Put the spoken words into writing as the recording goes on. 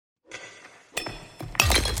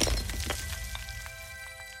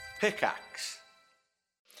Pickaxe.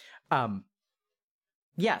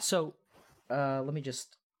 Yeah, so let me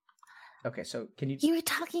just... Okay, so can you... You were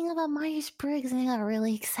talking about Myers-Briggs and I got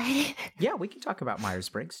really excited. Yeah, we can talk about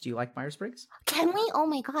Myers-Briggs. Do you like Myers-Briggs? Can we? Oh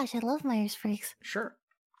my gosh, I love Myers-Briggs. Sure.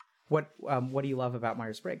 What do you love about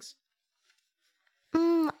Myers-Briggs?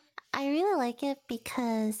 I really like it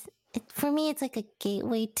because for me, it's like a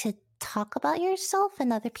gateway to talk about yourself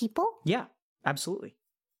and other people. Yeah, absolutely.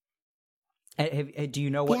 Do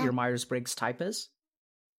you know what your Myers-Briggs type is?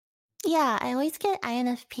 Yeah, I always get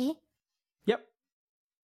INFP. Yep.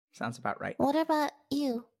 Sounds about right. What about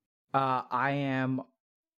you? I am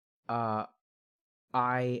INTP.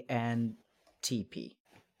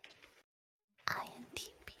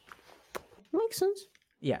 INTP. Makes sense.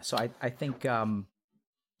 Yeah, so I think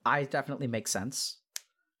I definitely make sense.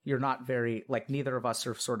 You're not very, like, neither of us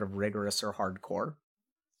are sort of rigorous or hardcore,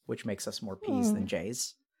 which makes us more P's than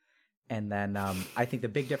J's. And then I think the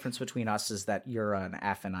big difference between us is that you're an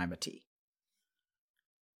F and I'm a T.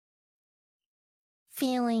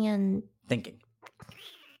 Feeling and Thinking,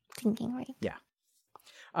 right? Yeah.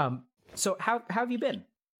 So how have you been?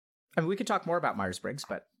 I mean, we could talk more about Myers-Briggs,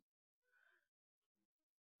 but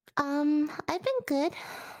I've been good.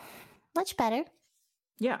 Much better.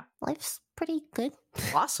 Yeah. Life's pretty good.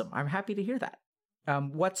 Awesome. I'm happy to hear that.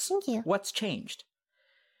 Thank you. What's changed?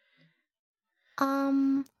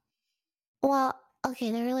 Well,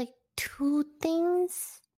 okay, there were like two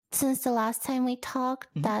things since the last time we talked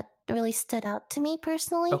that really stood out to me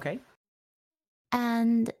personally. Okay.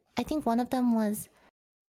 And I think one of them was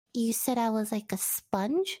you said I was like a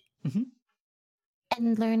sponge.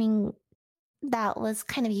 And learning that was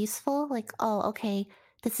kind of useful. Like, oh, okay,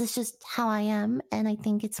 this is just how I am. And I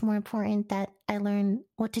think it's more important that I learn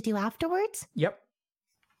what to do afterwards. Yep.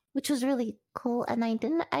 Which was really cool. And I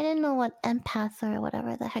didn't know what empath or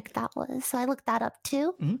whatever the heck that was. So I looked that up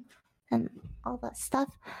too. And all that stuff.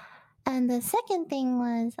 And the second thing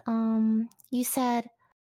was, you said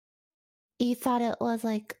you thought it was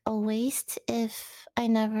like a waste if I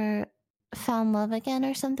never found love again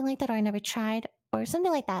or something like that, or I never tried or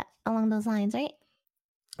something like that along those lines, right?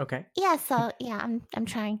 Okay. Yeah, so yeah, I'm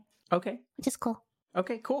trying. Okay. Which is cool.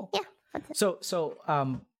 Okay, cool. Yeah, that's it. So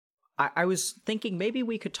I was thinking maybe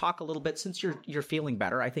we could talk a little bit since you're feeling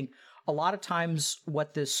better. I think a lot of times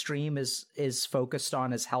what this stream is focused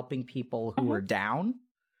on is helping people who are down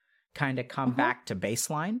kind of come back to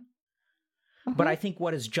baseline. But I think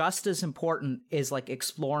what is just as important is like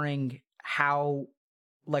exploring how,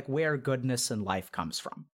 like, where goodness in life comes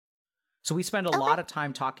from. So we spend a lot of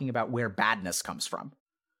time talking about where badness comes from,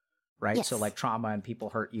 right? Yes. So like trauma and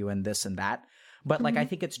people hurt you and this and that. But like, I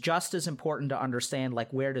think it's just as important to understand,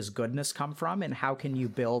 like, where does goodness come from and how can you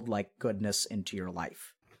build like goodness into your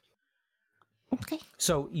life? Okay.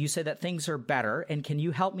 So you say that things are better. And can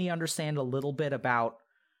you help me understand a little bit about,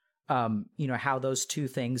 how those two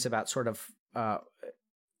things about sort of,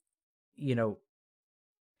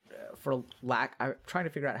 for lack, I'm trying to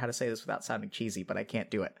figure out how to say this without sounding cheesy, but I can't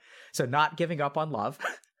do it. So not giving up on love,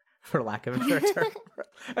 for lack of a better term.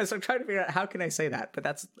 So I'm trying to figure out how can I say that, but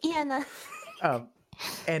that's no.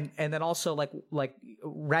 And then also like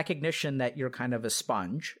recognition that you're kind of a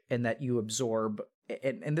sponge and that you absorb.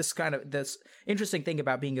 And this interesting thing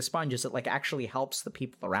about being a sponge is it like actually helps the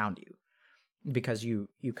people around you because you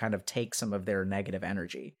kind of take some of their negative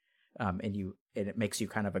energy. And it makes you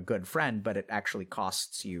kind of a good friend, but it actually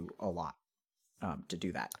costs you a lot to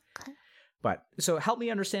do that. Okay. But so help me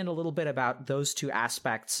understand a little bit about those two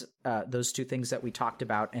aspects, those two things that we talked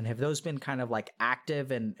about, and have those been kind of like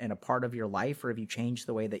active and a part of your life, or have you changed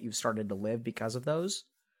the way that you've started to live because of those?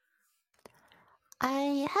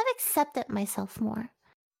 I have accepted myself more.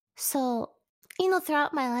 So,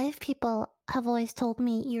 throughout my life, people have always told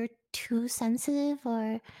me you're too sensitive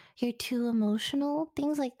or you're too emotional,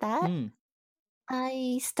 things like that.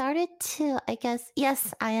 I started to, I guess,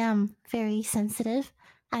 yes, I am very sensitive.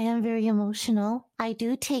 I am very emotional. I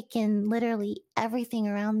do take in literally everything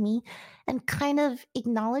around me, and kind of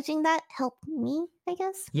acknowledging that helped me, I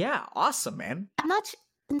guess. Yeah, awesome, man.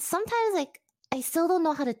 And sometimes like I still don't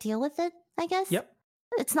know how to deal with it, I guess. Yep.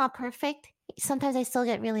 It's not perfect. Sometimes I still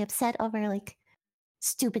get really upset over like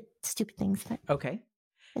stupid things. But okay.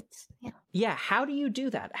 It's, yeah. How do you do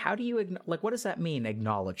that? How do you what does that mean?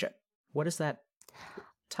 Acknowledge it. What does that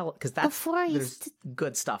tell it? Because there's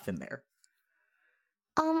good stuff in there.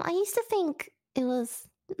 I used to think it was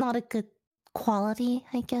not a good quality,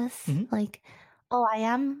 I guess. Like, oh, I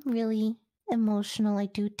am really emotional. I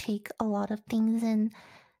do take a lot of things in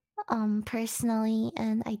personally,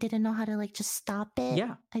 and I didn't know how to like just stop it.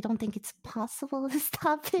 Yeah. I don't think it's possible to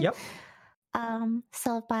stop it. Yep.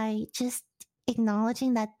 So by just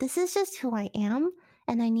acknowledging that this is just who I am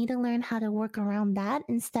and I need to learn how to work around that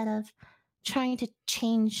instead of trying to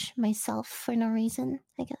change myself for no reason,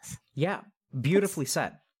 I guess. Yeah, beautifully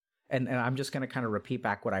said. And I'm just going to kind of repeat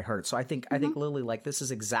back what I heard. So I think Lily, like, this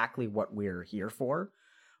is exactly what we're here for.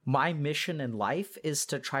 My mission in life is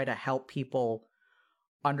to try to help people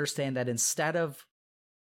understand that instead of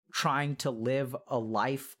trying to live a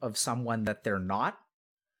life of someone that they're not,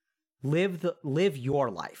 live your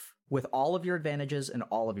life with all of your advantages and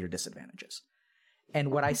all of your disadvantages.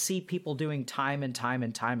 And what I see people doing time and time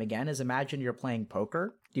and time again is, imagine you're playing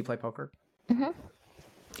poker. Do you play poker? Yeah,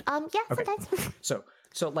 Okay. sometimes.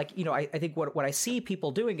 So like, you know, I think what I see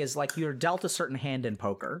people doing is, like, you're dealt a certain hand in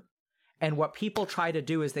poker. And what people try to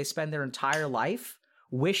do is they spend their entire life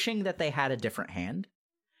wishing that they had a different hand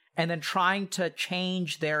and then trying to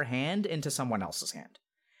change their hand into someone else's hand.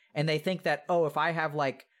 And they think that, oh, if I have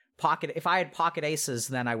like if I had pocket aces,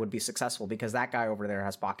 then I would be successful because that guy over there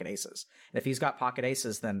has pocket aces. And if he's got pocket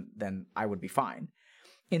aces, then I would be fine.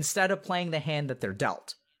 Instead of playing the hand that they're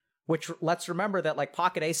dealt, which, let's remember that, like,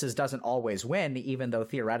 pocket aces doesn't always win, even though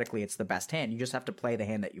theoretically it's the best hand. You just have to play the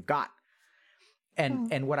hand that you've got.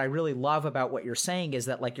 And what I really love about what you're saying is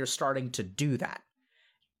that, like, you're starting to do that.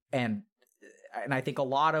 And I think a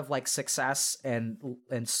lot of, like, success and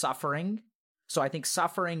suffering. So I think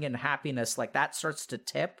suffering and happiness, like, that starts to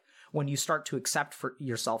tip when you start to accept for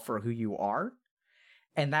yourself for who you are.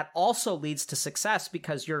 And that also leads to success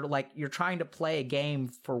because you're trying to play a game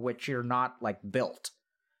for which you're not, like, built.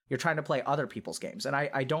 You're trying to play other people's games. And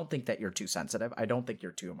I don't think that you're too sensitive. I don't think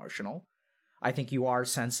you're too emotional. I think you are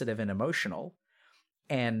sensitive and emotional.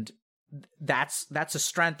 And that's a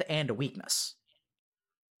strength and a weakness.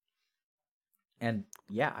 And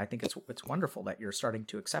yeah, I think it's wonderful that you're starting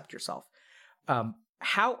to accept yourself.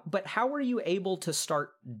 How were you able to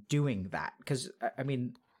start doing that? Because, I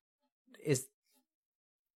mean, does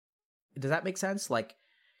that make sense? Like,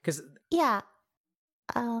 because yeah,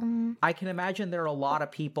 I can imagine there are a lot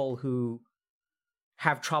of people who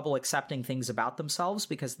have trouble accepting things about themselves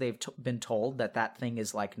because they've been told that thing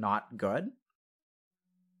is, like, not good.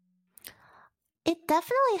 It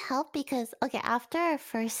definitely helped because, okay, after our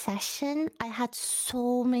first session, I had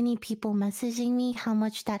so many people messaging me how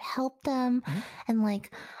much that helped them and,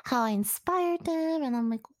 like, how I inspired them. And I'm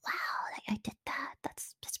like, wow, like, I did that.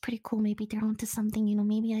 That's pretty cool. Maybe they're onto something, you know,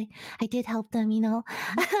 maybe I did help them, you know.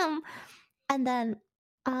 And then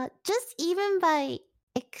just even by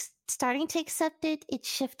starting to accept it, it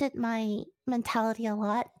shifted my mentality a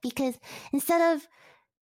lot because instead of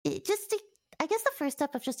I guess the first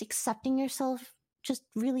step of just accepting yourself just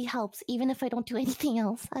really helps, even if I don't do anything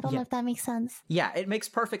else. I don't know if that makes sense. Yeah, it makes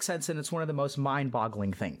perfect sense, and it's one of the most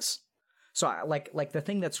mind-boggling things. So, like the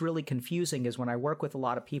thing that's really confusing is when I work with a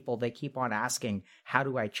lot of people, they keep on asking, how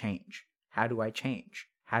do I change? How do I change?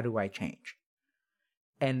 How do I change?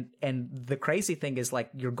 And the crazy thing is,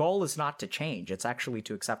 like, your goal is not to change. It's actually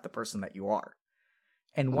to accept the person that you are.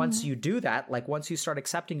 And once you do that, like, once you start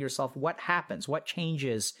accepting yourself, what happens? What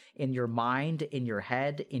changes in your mind, in your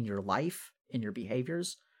head, in your life, in your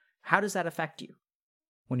behaviors? How does that affect you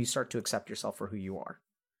when you start to accept yourself for who you are?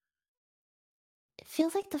 It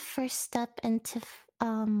feels like the first step into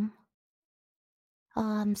oh,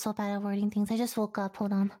 I'm so bad at wording things. I just woke up.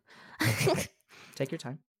 Hold on. Take your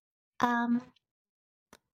time.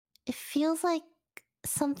 It feels like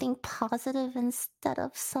something positive instead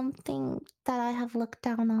of something that I have looked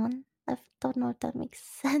down on. I don't know if that makes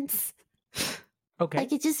sense. Okay.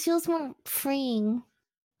 Like, it just feels more freeing.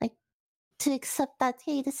 Like, to accept that,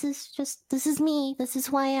 hey, this is me. This is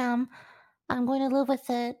who I am. I'm going to live with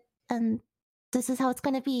it. And this is how it's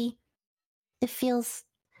going to be. It feels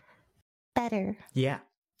better. Yeah.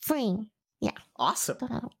 Freeing. Yeah. Awesome.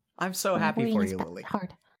 I'm so happy for you, Lily.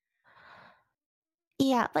 Hard.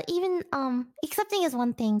 Yeah, but even accepting is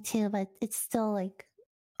one thing too, but it's still, like,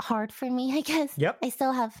 hard for me, I guess. Yep. I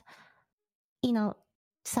still have, you know,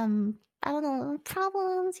 some, I don't know,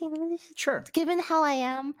 problems, you know. Sure. Given how I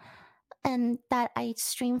am and that I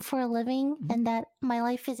stream for a living and that my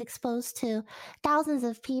life is exposed to thousands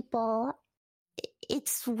of people,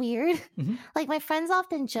 it's weird. Like, my friends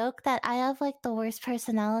often joke that I have, like, the worst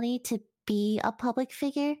personality to be a public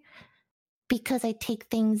figure because I take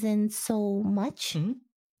things in so much.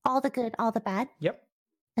 All the good, all the bad. Yep.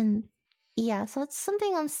 And yeah, so it's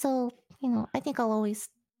something I'm still, you know, I think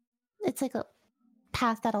it's like a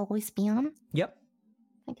path that I'll always be on. Yep.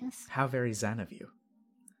 I guess. How very Zen of you.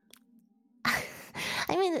 I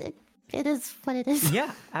mean, it is what it is.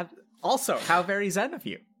 Yeah. Also, how very Zen of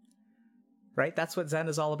you. Right? That's what Zen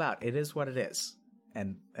is all about. It is what it is.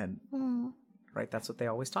 And right, that's what they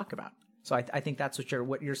always talk about. So I think that's what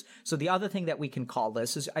you're. So the other thing that we can call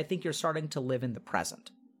this is I think you're starting to live in the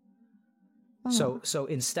present. So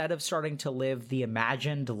instead of starting to live the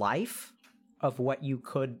imagined life of what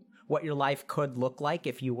your life could look like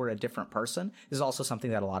if you were a different person, this is also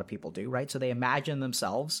something that a lot of people do, right? So they imagine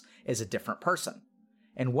themselves as a different person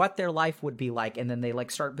and what their life would be like. And then they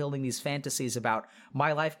like start building these fantasies about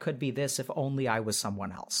my life could be this if only I was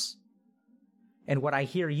someone else. And what I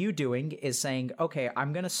hear you doing is saying, okay,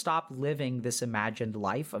 I'm going to stop living this imagined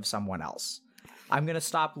life of someone else. I'm going to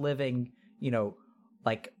stop living,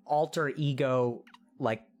 like alter ego,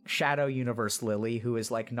 like shadow universe Lily, who is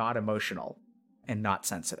like not emotional and not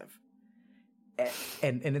sensitive.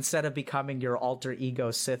 And instead of becoming your alter ego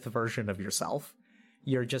Sith version of yourself,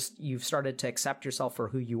 you've started to accept yourself for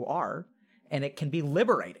who you are. And it can be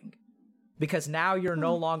liberating because now you're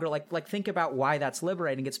no longer like think about why that's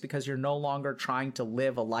liberating. It's because you're no longer trying to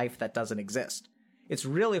live a life that doesn't exist. It's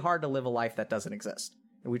really hard to live a life that doesn't exist.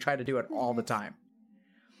 And we try to do it all the time.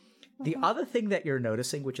 The other thing that you're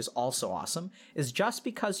noticing, which is also awesome, is just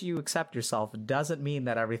because you accept yourself doesn't mean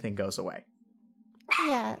that everything goes away.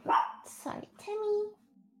 Yeah. Sorry, Timmy.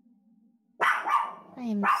 I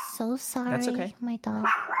am so sorry. That's okay. My dog.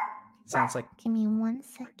 Sounds like... Give me 1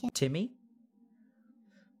 second. Timmy?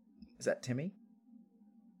 Is that Timmy?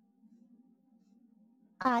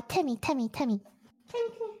 Timmy. Timmy, come here.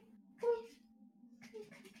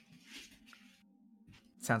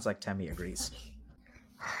 Sounds like Timmy agrees.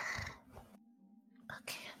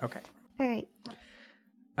 Okay. All right.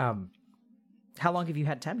 How long have you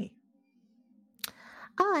had Temmie?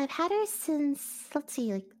 Oh, I've had her since, let's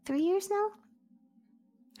see, like 3 years now.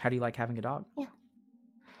 How do you like having a dog? Yeah.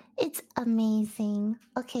 It's amazing.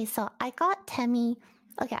 Okay, so I got Temmie.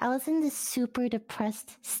 Okay, I was in this super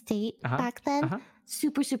depressed state back then.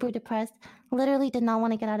 Super, super depressed. Literally did not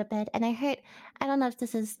want to get out of bed. And I heard, I don't know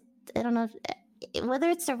if whether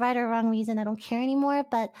it's the right or wrong reason, I don't care anymore,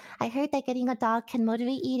 but I heard that getting a dog can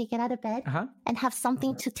motivate you to get out of bed and have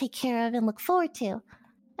something to take care of and look forward to.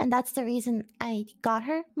 And that's the reason I got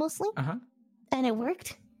her mostly. And it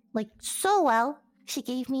worked like so well. She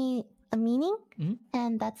gave me a meaning,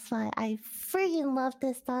 and that's why I freaking love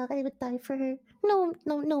this dog. I would die for her.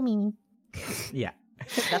 No meaning. Yeah,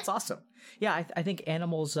 that's awesome. Yeah, I think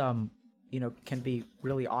animals, can be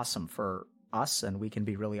really awesome for us, and we can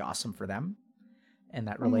be really awesome for them. And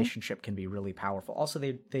that relationship can be really powerful. Also,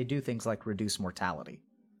 they do things like reduce mortality.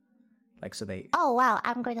 Like, so they... Oh, wow.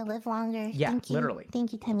 I'm going to live longer. Yeah, Thank you. literally.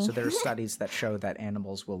 Thank you, Timmy. So there are studies that show that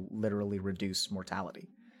animals will literally reduce mortality.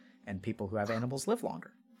 And people who have animals live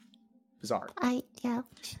longer. Bizarre. I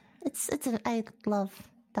love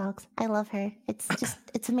dogs. I love her.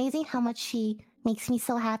 It's amazing how much she makes me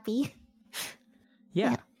so happy.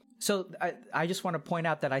 Yeah. So I just want to point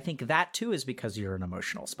out that I think that too is because you're an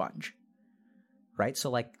emotional sponge. Right?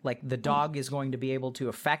 So like the dog is going to be able to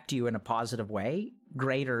affect you in a positive way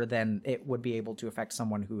greater than it would be able to affect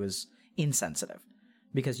someone who is insensitive,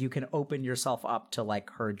 because you can open yourself up to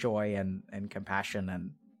like her joy and compassion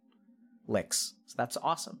and licks. So that's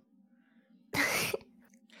awesome. I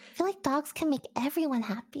feel like dogs can make everyone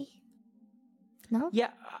happy. No?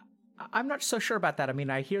 Yeah. I'm not so sure about that. I mean,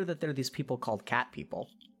 I hear that there are these people called cat people.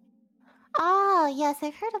 Oh, yes,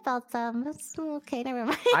 I've heard about them. Okay, never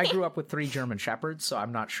mind. I grew up with 3 German Shepherds, so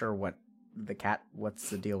I'm not sure what's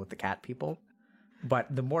the deal with the cat people.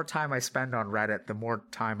 But the more time I spend on Reddit, the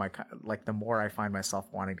more I find myself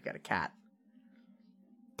wanting to get a cat.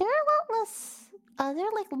 They're a lot less,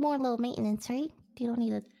 they're like more low maintenance, right? You don't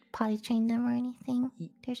need to potty train them or anything.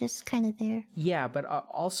 They're just kind of there. Yeah, but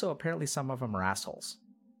also apparently some of them are assholes.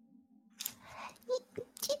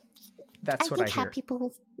 That's what I hear. Cat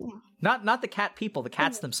people. Yeah. Not the cat people, the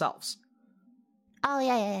cats themselves. Oh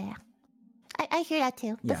yeah. I hear that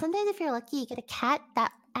too. But Yeah. sometimes if you're lucky, you get a cat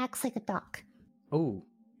that acts like a dog. Oh,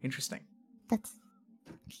 interesting. That's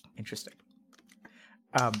interesting.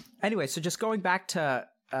 Anyway, so just going back to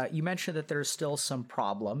you mentioned that there's still some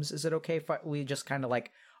problems. Is it okay if we just kind of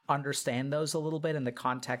like understand those a little bit in the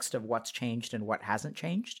context of what's changed and what hasn't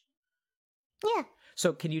changed? Yeah.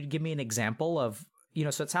 So can you give me an example of,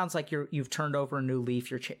 so it sounds like you've turned over a new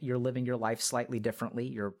leaf. You're living your life slightly differently.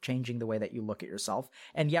 You're changing the way that you look at yourself,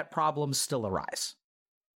 and yet problems still arise.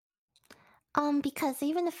 Because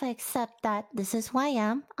even if I accept that this is who I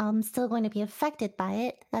am, I'm still going to be affected by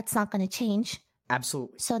it. That's not going to change.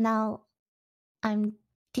 Absolutely. So now I'm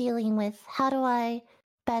dealing with how do I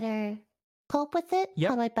better cope with it? Yep.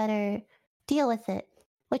 How do I better deal with it?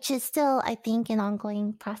 Which is still, I think, an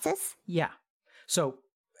ongoing process. Yeah. So,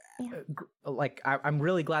 I'm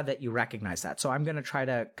really glad that you recognize that. So I'm going to try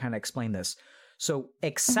to kind of explain this. So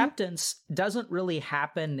acceptance doesn't really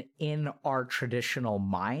happen in our traditional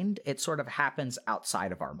mind. It sort of happens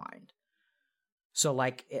outside of our mind. So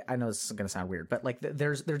like, I know this is going to sound weird, but like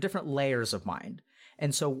there are different layers of mind.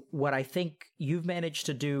 And so what I think you've managed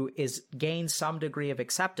to do is gain some degree of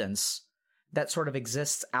acceptance that sort of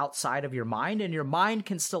exists outside of your mind, and your mind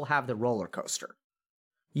can still have the roller coaster.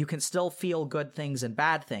 You can still feel good things and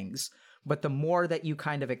bad things, but the more that you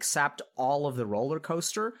kind of accept all of the roller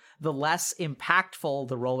coaster, the less impactful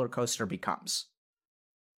the roller coaster becomes.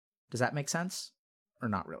 Does that make sense? Or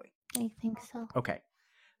not really? I think so. Okay.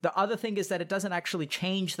 The other thing is that it doesn't actually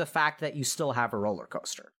change the fact that you still have a roller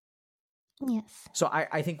coaster. Yes. So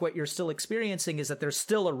I think what you're still experiencing is that there's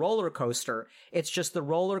still a roller coaster. It's just the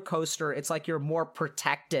roller coaster, it's like you're more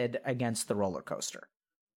protected against the roller coaster.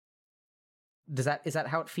 Is that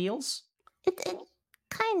how it feels? It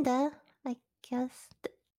kinda, I guess.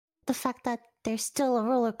 The fact that there's still a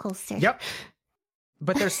roller coaster. Yep.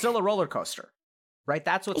 But there's still a roller coaster, right?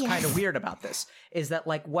 That's what's kind of Yes. weird about this, is that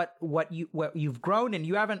like what you've grown and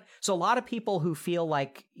you haven't. So a lot of people who feel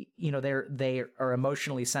like, you know, they are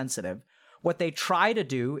emotionally sensitive, what they try to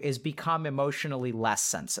do is become emotionally less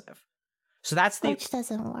sensitive. So that's Which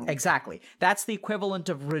doesn't work. Exactly. That's the equivalent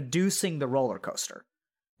of reducing the roller coaster.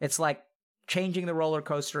 It's like changing the roller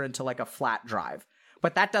coaster into like a flat drive.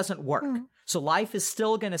 But that doesn't work. So life is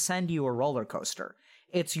still going to send you a roller coaster.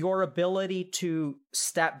 It's your ability to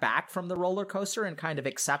step back from the roller coaster and kind of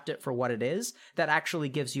accept it for what it is that actually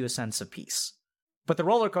gives you a sense of peace. But the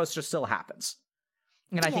roller coaster still happens.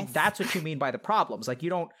 And I think that's what you mean by the problems. Like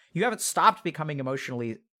you haven't stopped becoming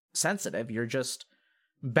emotionally sensitive. You're just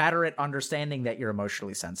better at understanding that you're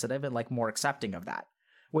emotionally sensitive and like more accepting of that,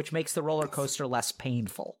 which makes the roller coaster less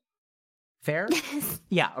painful. Fair?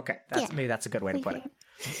 Yeah. Okay. Maybe that's a good way to put it.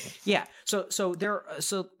 Yeah. So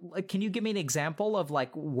like, can you give me an example of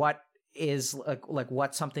like what is like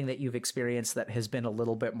what's something that you've experienced that has been a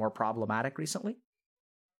little bit more problematic recently?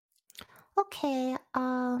 Okay.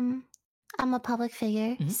 I'm a public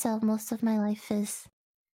figure, so most of my life is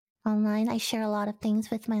online. I share a lot of things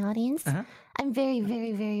with my audience. I'm very,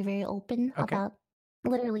 very, very, very open about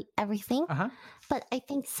literally everything. But I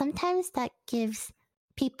think sometimes that gives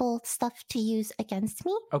people stuff to use against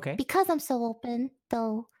me. Okay. Because I'm so open,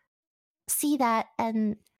 they'll see that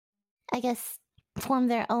and I guess form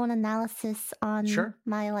their own analysis on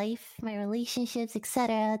my life, my relationships,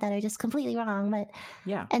 etc. that are just completely wrong. But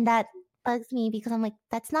and that bugs me because I'm like,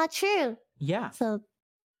 that's not true. Yeah. So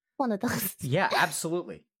one of those. Yeah,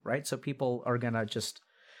 absolutely. Right. So people are gonna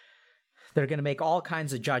they're gonna make all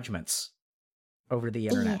kinds of judgments over the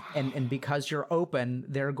internet. And because you're open,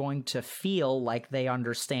 they're going to feel like they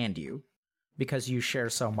understand you because you share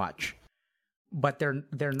so much. But they're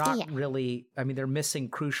not really, I mean, they're missing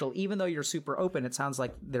crucial, even though you're super open, it sounds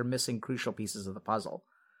like they're missing crucial pieces of the puzzle,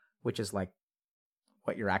 which is like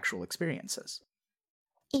what your actual experience is.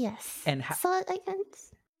 Yes. And so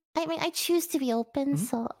I mean, I choose to be open.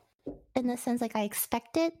 So in a sense, like I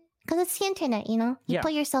expect it. Because it's the internet, you know? You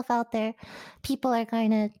put yourself out there, people are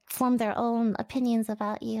going to form their own opinions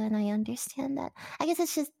about you, and I understand that. I guess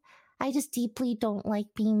it's just, I just deeply don't like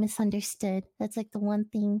being misunderstood. That's like the one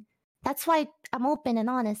thing. That's why I'm open and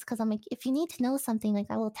honest, because I'm like, if you need to know something,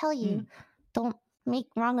 like I will tell you. Don't make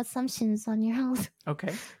wrong assumptions on your own.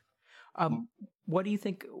 Okay. What do you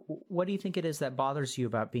think it is that bothers you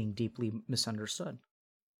about being deeply misunderstood?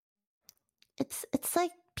 It's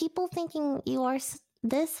like people thinking you are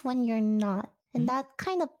this when you're not. And that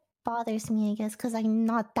kind of bothers me, I guess, because I'm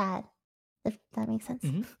not that, if that makes sense.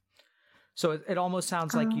 So it almost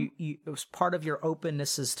sounds like part of your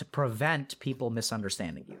openness is to prevent people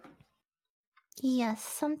misunderstanding you. Yes,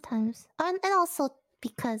 sometimes. And also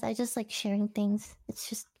because I just like sharing things. It's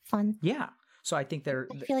just fun. Yeah. So I think I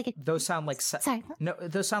feel like those sound like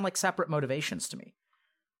those sound like separate motivations to me.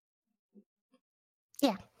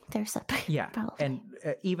 Yeah. They're separate. Yeah. Probably. And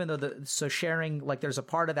even though so sharing, like there's a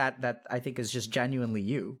part of that I think is just genuinely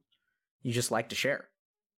you just like to share,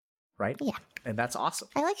 right? Yeah. And that's awesome.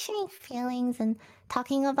 I like sharing feelings and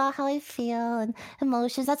talking about how I feel and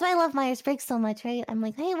emotions. That's why I love Myers-Briggs so much, right? I'm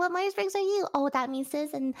like, hey, what Myers-Briggs are you? Oh, that means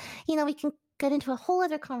this. And, you know, we can get into a whole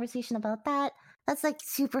other conversation about that. That's like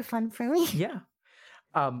super fun for me. Yeah.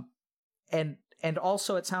 And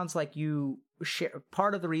also it sounds like you share,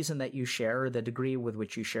 part of the reason that you share, or the degree with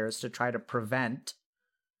which you share, is to try to prevent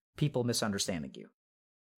people misunderstanding you.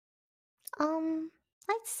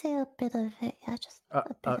 I'd say a bit of it. Yeah,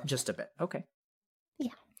 just a bit. Okay.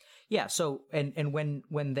 Yeah. Yeah. So, and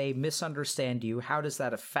when they misunderstand you, how does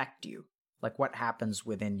that affect you? Like, what happens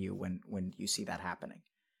within you when you see that happening?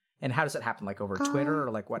 And how does it happen? Like over Twitter,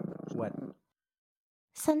 or like what?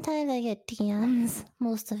 Sometimes I get DMs.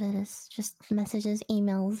 Most of it is just messages,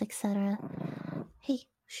 emails, etc. Hey,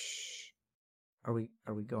 shh. Are we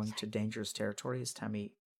going to dangerous territory? Is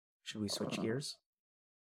Tammy? Should we switch gears?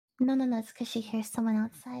 No, it's because she hears someone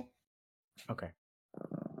outside. Okay.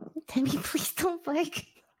 Tammy, please don't bark.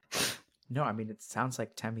 No, I mean, it sounds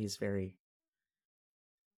like Tammy is very...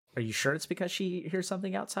 Are you sure it's because she hears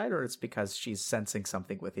something outside, or it's because she's sensing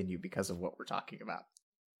something within you because of what we're talking about?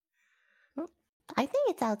 I think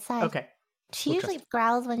it's outside. Okay. She usually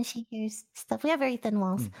growls when she hears stuff. We have very thin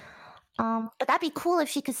walls. But that'd be cool if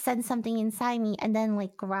she could sense something inside me and then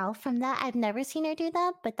like growl from that. I've never seen her do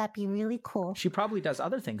that, but that'd be really cool. She probably does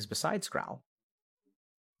other things besides growl.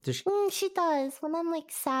 Does she? She does. When I'm like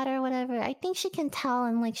sad or whatever, I think she can tell,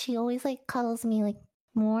 and like she always like cuddles me like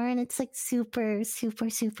more, and it's like super, super,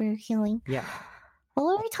 super healing. Yeah. What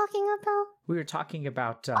were we talking about? We were talking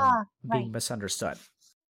about being misunderstood.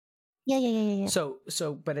 Yeah. So,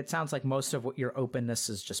 but it sounds like most of what your openness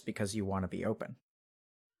is just because you want to be open.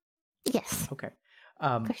 Yes. Okay.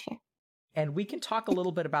 For sure. And we can talk a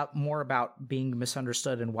little bit more about being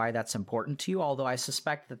misunderstood and why that's important to you, although I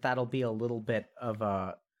suspect that that'll be a little bit of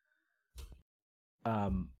a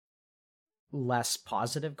less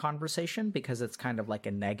positive conversation because it's kind of like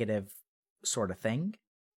a negative sort of thing.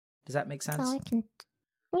 Does that make sense?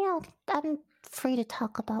 I'm free to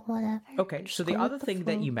talk about whatever. Okay, so the other thing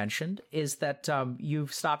that you mentioned is that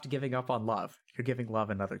you've stopped giving up on love. You're giving love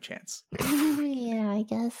another chance. Yeah, I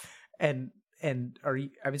guess. And are you?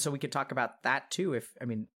 I mean, so we could talk about that too.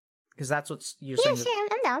 Because that's what you're saying. Yeah, sure,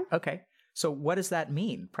 I'm down. Okay, so what does that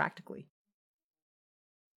mean practically?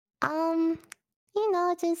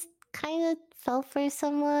 Just kind of fell for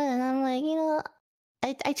someone, and I'm like,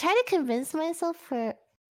 I try to convince myself for.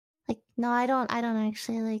 Like, no, I don't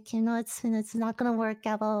actually, like, it's not gonna work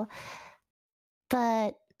out,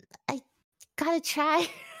 but I gotta try.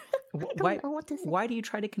 I don't know what to say. Why do you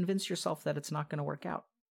try to convince yourself that it's not gonna work out?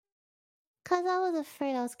 Because I was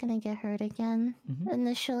afraid I was gonna get hurt again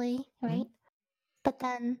initially, right? But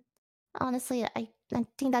then, honestly, I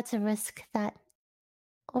think that's a risk that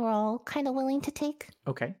we're all kind of willing to take.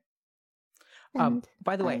 Okay.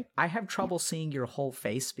 By the way, I have trouble seeing your whole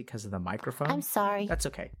face because of the microphone. I'm sorry. That's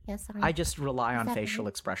okay. Yeah, sorry. I just rely on facial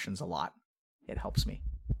expressions a lot. It helps me.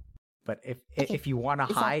 But if you want to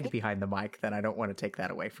hide behind the mic, then I don't want to take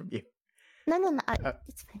that away from you. No.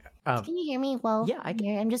 It's fine. Can you hear me well? Yeah, I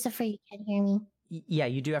can. I'm just afraid you can't hear me. Yeah,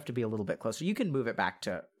 you do have to be a little bit closer. You can move it back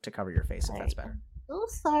to cover your face if that's better. Oh,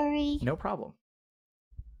 sorry. No problem.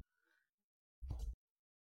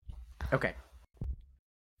 Okay.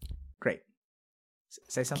 Great.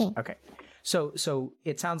 Say something? Okay. So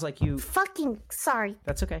it sounds like you... Fucking sorry.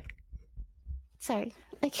 That's okay. Sorry.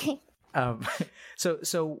 Okay.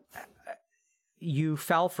 So you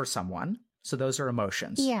fell for someone. So those are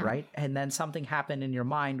emotions, right? And then something happened in your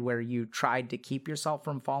mind where you tried to keep yourself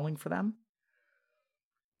from falling for them?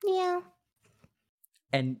 Yeah.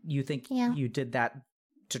 And you think you did that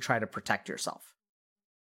to try to protect yourself?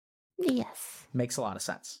 Yes. Makes a lot of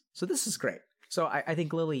sense. So this is great. So I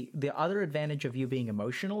think, Lily, the other advantage of you being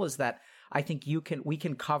emotional is that I think we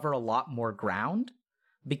can cover a lot more ground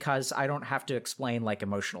because I don't have to explain like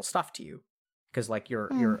emotional stuff to you because like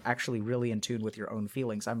you're actually really in tune with your own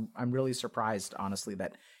feelings. I'm really surprised, honestly,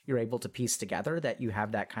 that you're able to piece together that you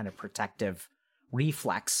have that kind of protective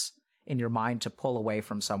reflex in your mind to pull away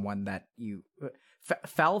from someone that you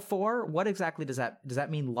fell for. What exactly does that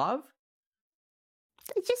mean? Love?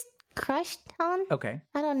 Just crushed on. Okay.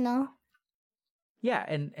 I don't know. Yeah,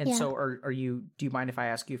 and so are you? Do you mind if I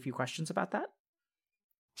ask you a few questions about that?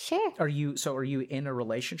 Sure. Are you in a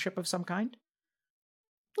relationship of some kind?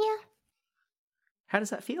 Yeah. How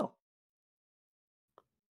does that feel?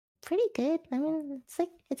 Pretty good. I mean,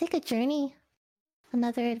 it's like a journey,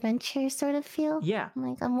 another adventure sort of feel. Yeah.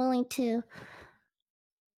 I'm willing to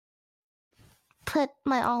put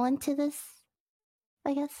my all into this.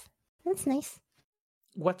 I guess that's nice.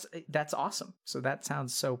 That's awesome. So that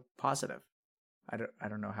sounds so positive. I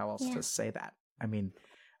don't know how else to say that. I mean,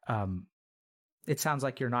 it sounds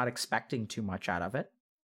like you're not expecting too much out of it.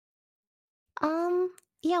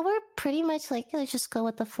 Yeah, we're pretty much like, let's just go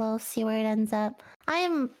with the flow, see where it ends up. I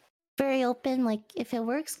am very open. Like, if it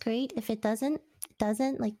works, great. If it doesn't, it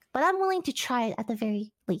doesn't. Like, but I'm willing to try it at the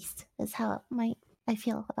very least. Is how I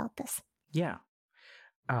feel about this. Yeah.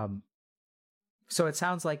 So it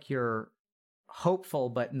sounds like you're hopeful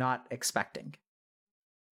but not expecting.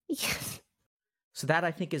 Yes. So that,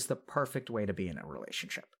 I think, is the perfect way to be in a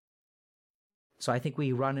relationship. So I think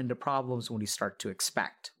we run into problems when we start to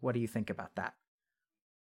expect. What do you think about that?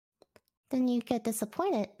 Then you get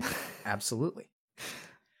disappointed. Absolutely.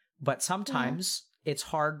 But sometimes it's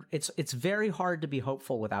hard. It's very hard to be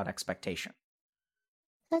hopeful without expectation.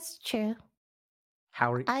 That's true.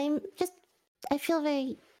 How are you? I feel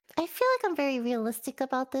like I'm very realistic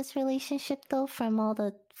about this relationship though, from all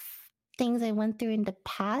the things I went through in the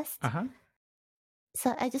past.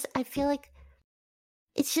 So I feel like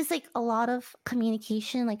it's just like a lot of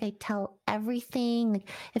communication. Like I tell everything. Like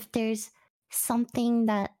if there's something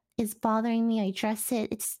that is bothering me, I address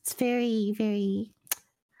it. It's very, very,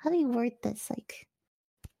 how do you word this? Like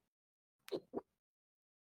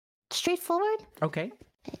straightforward. Okay.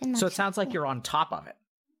 So it sounds like you're on top of it.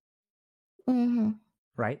 Mm-hmm.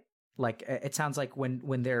 Right? Like it sounds like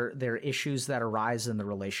when there are issues that arise in the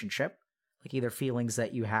relationship, like either feelings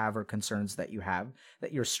that you have or concerns that you have,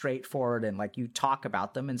 that you're straightforward and like you talk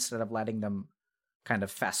about them instead of letting them kind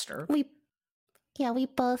of fester. We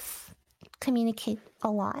both communicate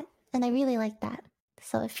a lot, and I really like that.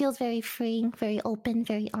 So it feels very freeing, very open,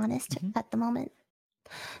 very honest at the moment.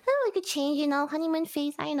 We could change, honeymoon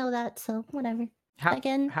phase. I know that, so whatever.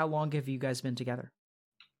 How long have you guys been together?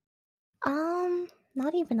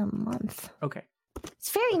 Not even a month. Okay.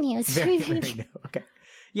 It's very new. It's very new. Okay.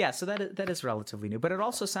 Yeah, so that is relatively new, but it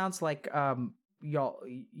also sounds like it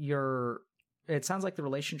sounds like the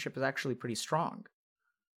relationship is actually pretty strong.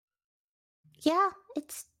 Yeah, I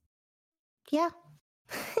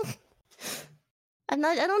don't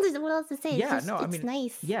know what else to say. Yeah, it's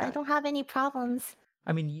nice. Yeah. I don't have any problems.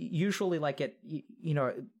 I mean, usually like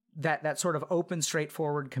that sort of open,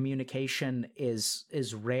 straightforward communication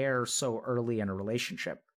is rare so early in a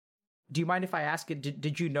relationship. Do you mind if I ask it?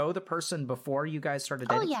 Did you know the person before you guys started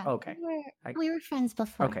dating? Oh, yeah. Okay. We were friends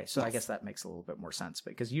before. Okay, so yes. I guess that makes a little bit more sense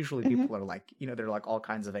because usually people are like, there are like all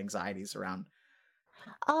kinds of anxieties around.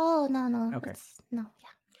 Oh, no. Okay. No,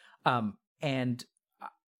 yeah. And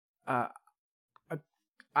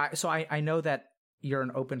so I know that you're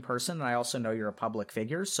an open person, and I also know you're a public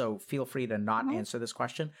figure, so feel free to not answer this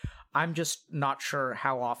question. I'm just not sure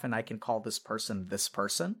how often I can call this person.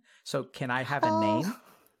 So can I have a name?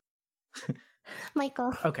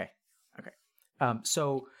 Michael. Okay.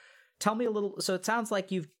 So tell me a little. So it sounds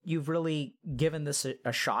like you've really given this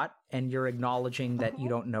a shot, and you're acknowledging that you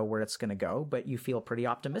don't know where it's going to go, but you feel pretty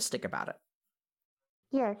optimistic about it.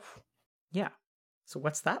 Yes. Yeah. So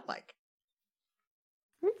what's that like?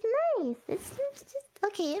 It's nice. It's just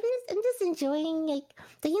okay. I'm just enjoying like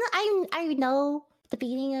I know the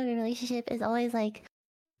beginning of a relationship is always like,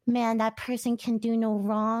 man, that person can do no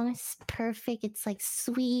wrong. It's perfect. It's like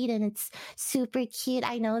sweet and it's super cute.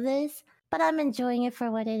 I know this, but I'm enjoying it for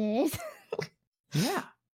what it is. Yeah.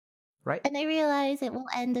 Right. And I realize it will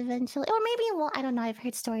end eventually, or maybe it won't. I don't know. I've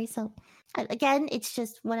heard stories. So again, it's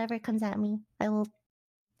just whatever comes at me. I will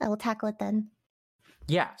tackle it then.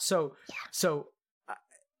 Yeah. So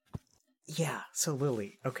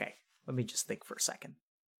Lily, okay. Let me just think for a second.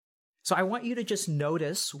 So I want you to just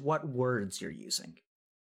notice what words you're using.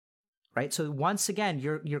 Right? So once again,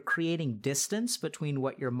 you're creating distance between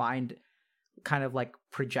what your mind kind of like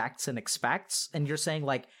projects and expects. And you're saying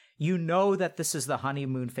like, that this is the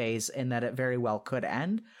honeymoon phase and that it very well could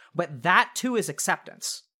end. But that too is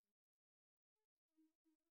acceptance.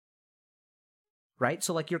 Right?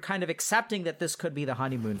 So like you're kind of accepting that this could be the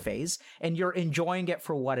honeymoon phase and you're enjoying it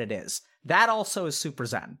for what it is. That also is super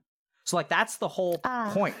zen. So like that's the whole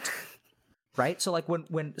point. Right? So like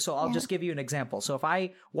so I'll just give you an example. So if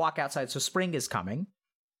I walk outside, so spring is coming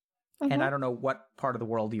and I don't know what part of the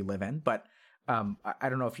world you live in, but I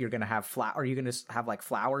don't know if you're going to have are you going to have like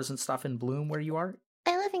flowers and stuff in bloom where you are?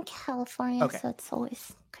 I live in California, so it's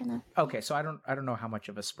always kind of... Okay, so I don't know how much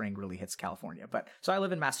of a spring really hits California, but so I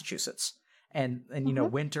live in Massachusetts. And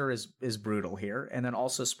winter is brutal here, and then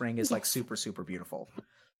also spring is like super, super beautiful.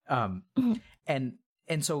 And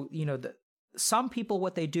so some people,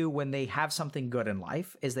 what they do when they have something good in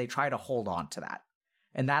life is they try to hold on to that.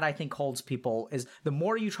 And that I think holds people is the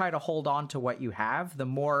more you try to hold on to what you have, the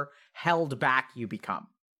more held back you become.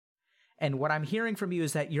 And what I'm hearing from you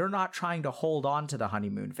is that you're not trying to hold on to the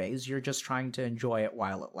honeymoon phase. You're just trying to enjoy it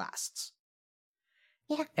while it lasts.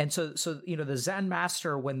 Yeah. And so the Zen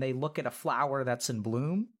master, when they look at a flower that's in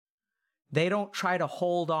bloom, they don't try to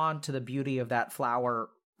hold on to the beauty of that flower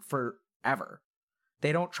forever.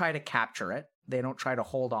 They don't try to capture it. They don't try to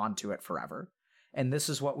hold on to it forever. And this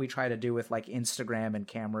is what we try to do with like Instagram and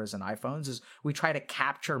cameras and iPhones is we try to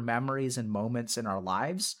capture memories and moments in our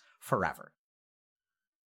lives forever.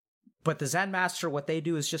 But the Zen master, what they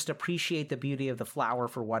do is just appreciate the beauty of the flower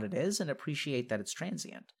for what it is and appreciate that it's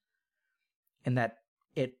transient and that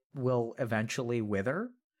it will eventually wither.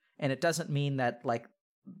 And it doesn't mean that like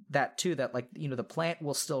the plant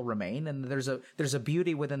will still remain. And there's a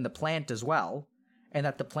beauty within the plant as well. and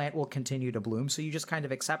that the plant will continue to bloom. So you just kind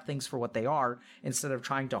of accept things for what they are instead of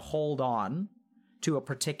trying to hold on to a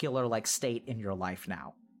particular like state in your life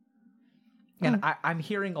now. And I'm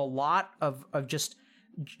hearing a lot of just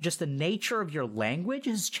the nature of your language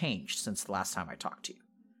has changed since the last time I talked to you.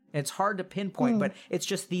 And it's hard to pinpoint, but it's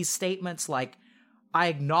just these statements like, I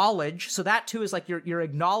acknowledge. So that too is like you're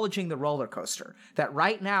acknowledging the roller coaster, that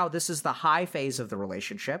right now this is the high phase of the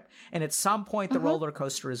relationship. And at some point the roller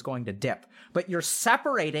coaster is going to dip, but you're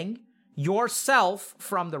separating yourself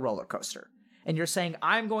from the roller coaster. And you're saying,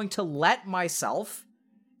 I'm going to let myself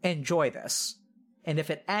enjoy this. And if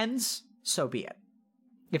it ends, so be it.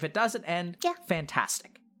 If it doesn't end,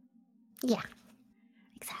 fantastic. Yeah,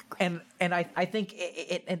 exactly. And I think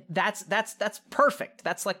that's perfect.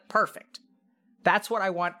 That's like perfect. That's what I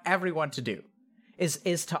want everyone to do,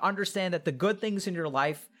 is to understand that the good things in your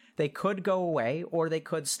life, they could go away or they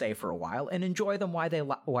could stay for a while, and enjoy them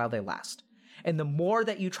while they last. And the more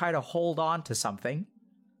that you try to hold on to something,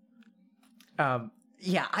 I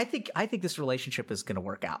think this relationship is going to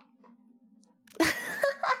work out.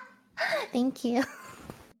 Thank you.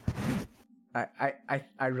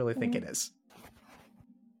 I really think it is.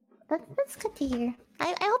 That's good to hear.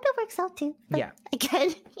 I hope it works out too. But yeah.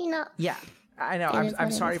 Again, Yeah. I know.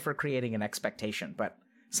 I'm sorry for creating an expectation, but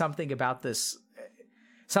something about this.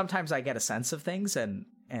 Sometimes I get a sense of things, and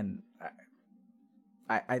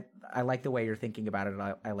I like the way you're thinking about it.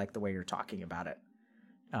 I like the way you're talking about it.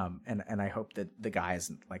 And I hope that the guy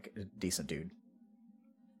is like a decent dude.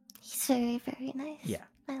 He's very, very nice. Yeah.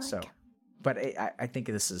 I like him. But I think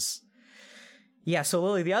this is. Yeah. So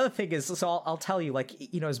Lily, the other thing is, so I'll tell you, like,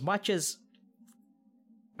 as much as.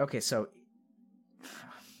 Okay, so.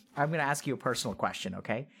 I'm going to ask you a personal question,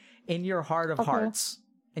 okay? In your heart of hearts,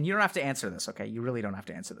 and you don't have to answer this, okay? You really don't have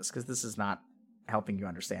to answer this, because this is not helping you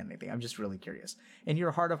understand anything. I'm just really curious. In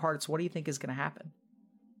your heart of hearts, what do you think is going to happen?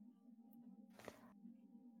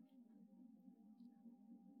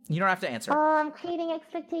 You don't have to answer. I'm creating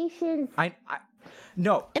expectations.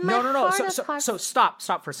 No. So stop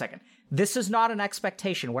for a second. This is not an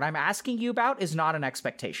expectation. What I'm asking you about is not an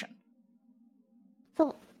expectation.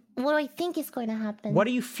 So what do I think is going to happen? What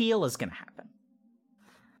do you feel is going to happen?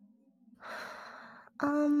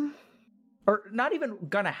 Or not even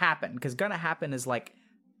going to happen, because going to happen is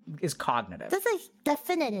cognitive. That's like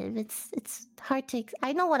definitive. It's hard to.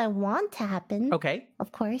 I know what I want to happen. Okay.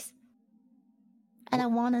 Of course. And I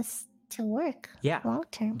want us to work. Yeah. Long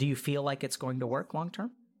term. Do you feel like it's going to work long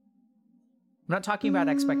term? I'm not talking about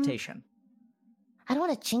expectation. I don't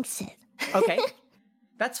want to jinx it. Okay.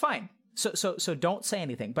 That's fine. So don't say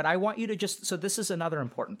anything, but I want you to just, so this is another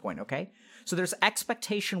important point, okay? So there's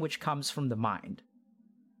expectation which comes from the mind.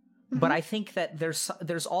 But I think that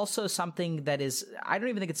there's also something that is, I don't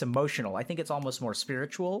even think it's emotional. I think it's almost more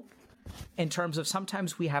spiritual, in terms of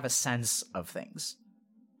sometimes we have a sense of things.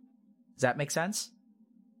 Does that make sense?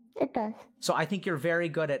 It does. So I think you're very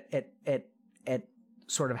good at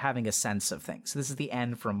sort of having a sense of things. This is the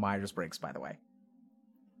N from Myers-Briggs, by the way.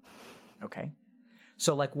 Okay.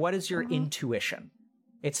 So, like, what is your intuition?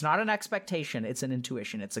 It's not an expectation. It's an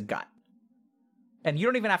intuition. It's a gut. And you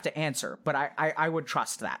don't even have to answer, but I would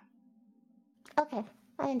trust that. Okay.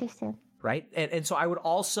 I understand. Right? And so I would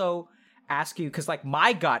also ask you, because, like,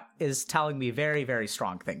 my gut is telling me very, very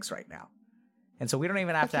strong things right now. And so we don't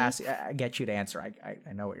even have to get you to answer.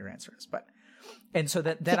 I know what your answer is. And so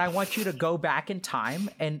then I want you to go back in time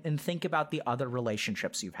and think about the other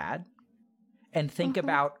relationships you've had. And think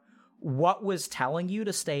about what was telling you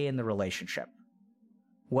to stay in the relationship.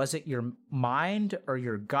 Was it your mind or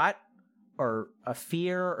your gut or a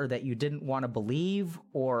fear or that you didn't want to believe?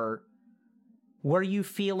 Or were you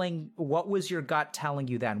feeling, what was your gut telling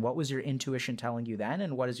you then? What was your intuition telling you then?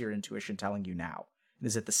 And what is your intuition telling you now?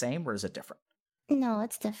 Is it the same or is it different? No,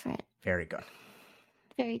 it's different. Very good.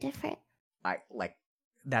 Very different.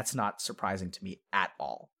 That's not surprising to me at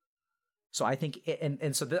all. So I think,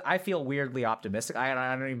 and so I feel weirdly optimistic. I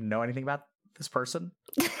don't even know anything about this person,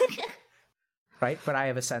 right? But I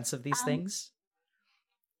have a sense of these things.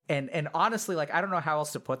 And honestly, like, I don't know how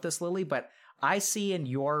else to put this, Lily, but I see in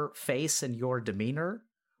your face and your demeanor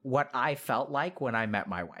what I felt like when I met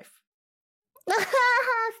my wife.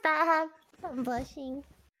 Stop. I'm blushing.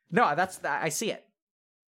 No, I see it.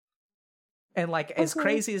 And like, as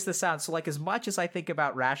crazy as this sounds, so like, as much as I think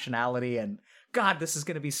about rationality and God, this is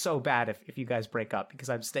going to be so bad if you guys break up, because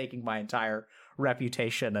I'm staking my entire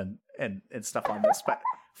reputation and stuff on this, but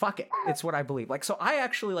fuck it. It's what I believe. Like, so I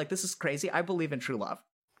actually, like, this is crazy. I believe in true love.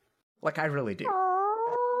 Like, I really do.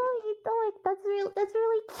 Oh, you don't. That's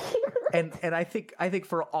really cute. And I think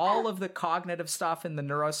for all of the cognitive stuff in the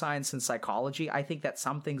neuroscience and psychology, I think that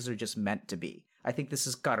some things are just meant to be. I think this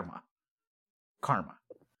is karma,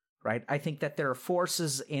 right? I think that there are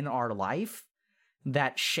forces in our life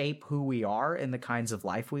that shape who we are and the kinds of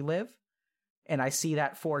life we live. And I see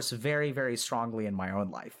that force very, very strongly in my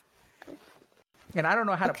own life. And I don't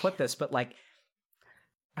know how to put this, but like,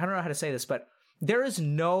 I don't know how to say this, but there is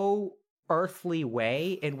no earthly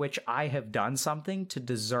way in which I have done something to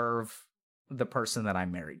deserve the person that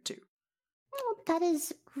I'm married to. Oh, that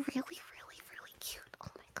is really, really, really cute. Oh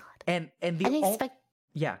my god. And the I didn't expect.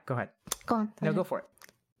 Yeah, go ahead. Go on. No, go for it.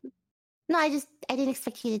 No, I didn't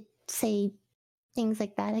expect you to say things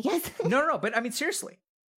like that, I guess. No, but I mean seriously.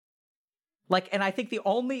 Like, and I think the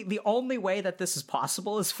only way that this is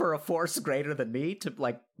possible is for a force greater than me to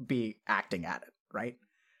like be acting at it, right?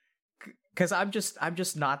 Because I'm just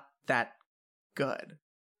not that good.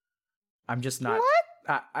 I'm just not. What?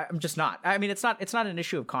 I'm just not. I mean, it's not an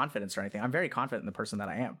issue of confidence or anything. I'm very confident in the person that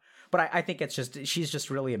I am. But I think it's just, she's just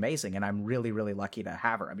really amazing, and I'm really, really lucky to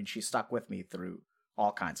have her. I mean, she stuck with me through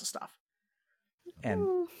all kinds of stuff.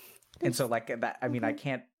 And so like that, I mean, I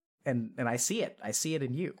can't, and I see it. I see it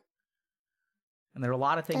in you. And there are a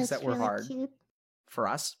lot of things that were really hard for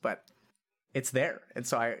us, but it's there. And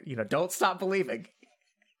so I, don't stop believing.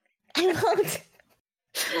 I won't.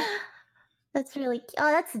 That's really,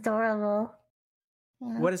 that's adorable.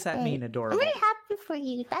 Yeah, what does that mean, adorable? I'm very happy for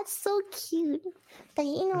you. That's so cute. That,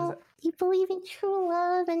 you believe in true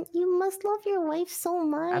love, and you must love your wife so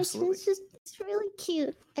much. Absolutely. It's really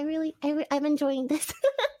cute. I'm enjoying this.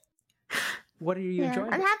 What are you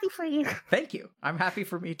enjoying? I'm happy for you. Thank you. I'm happy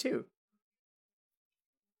for me too.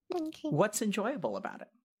 Okay. What's enjoyable about it?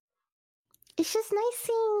 It's just nice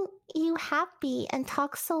seeing you happy and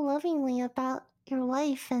talk so lovingly about your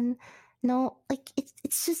wife, and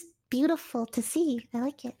it's just beautiful to see. I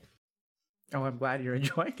like it. Oh, I'm glad you're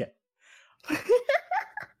enjoying it. I'm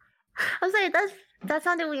sorry, that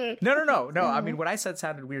sounded weird. No. I mean, what I said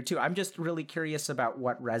sounded weird too. I'm just really curious about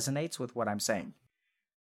what resonates with what I'm saying.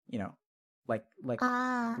 I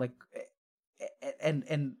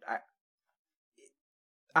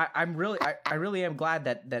really am glad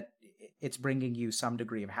that it's bringing you some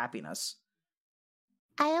degree of happiness.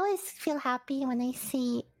 I always feel happy when I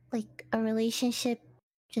see like a relationship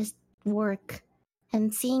just work,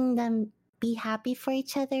 and seeing them be happy for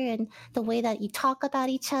each other, and the way that you talk about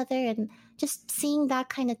each other, and just seeing that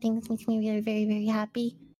kind of things makes me very, very, very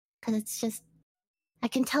happy, because it's just, I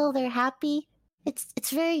can tell they're happy. It's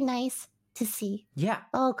very nice to see. Yeah.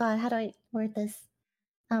 Oh god, how do I word this?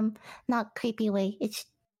 Not creepy way. It's,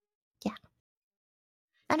 yeah.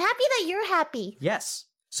 I'm happy that you're happy. Yes.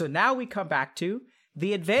 So now we come back to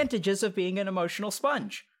the advantages of being an emotional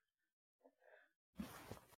sponge.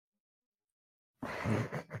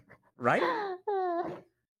 Right?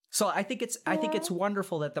 So I think it's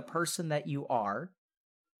wonderful that the person that you are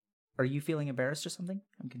you feeling embarrassed or something?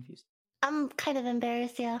 I'm confused. I'm kind of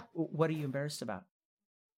embarrassed, yeah. What are you embarrassed about?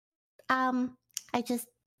 I'm not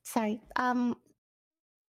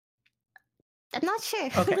sure.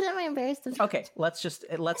 Okay. What am I embarrassed about? Okay, let's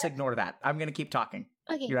ignore that. I'm going to keep talking.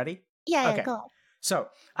 Okay. You ready? Yeah, okay. Go on. So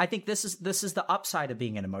I think this is the upside of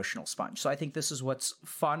being an emotional sponge. So I think this is what's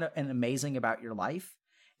fun and amazing about your life,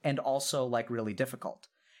 and also like really difficult,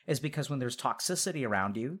 is because when there's toxicity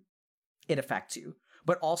around you, it affects you.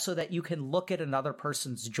 But also that you can look at another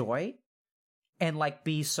person's joy and like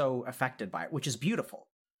be so affected by it, which is beautiful.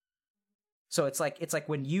 So it's like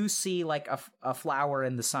when you see like a flower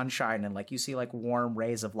in the sunshine, and like you see like warm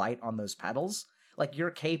rays of light on those petals, like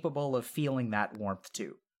you're capable of feeling that warmth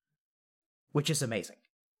too, which is amazing.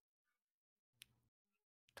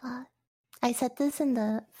 I said this in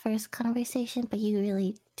the first conversation, but you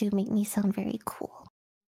really do make me sound very cool.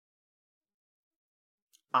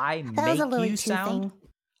 That was a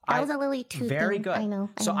LilyPichu very good. I know.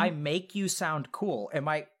 So I make you sound cool.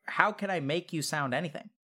 How can I make you sound anything?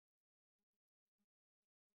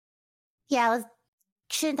 Yeah,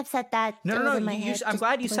 shouldn't have said that. No. I'm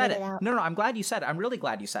glad you said it. No, I'm glad you said it. I'm really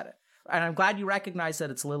glad you said it. And I'm glad you recognize that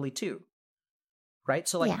it's Lily too. Right?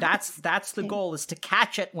 So like that's the goal, is to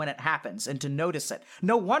catch it when it happens and to notice it.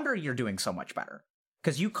 No wonder you're doing so much better,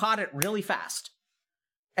 because you caught it really fast.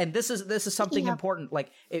 And this is something important.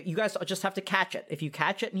 Like, you guys just have to catch it. If you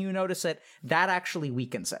catch it and you notice it, that actually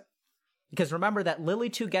weakens it. Because remember that Lily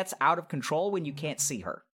 2 gets out of control when you can't see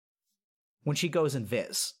her. When she goes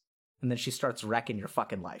invis. And then she starts wrecking your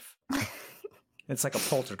fucking life. It's like a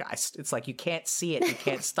poltergeist. It's like you can't see it, you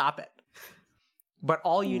can't stop it. But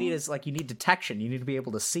all you need is like, you need detection. You need to be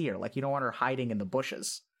able to see her. Like, you don't want her hiding in the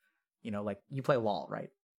bushes. Like you play LOL, right?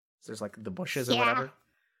 So there's like the bushes or whatever.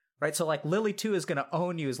 Right? So like Lily 2 is going to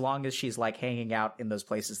own you as long as she's like hanging out in those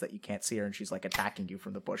places that you can't see her, and she's like attacking you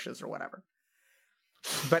from the bushes or whatever.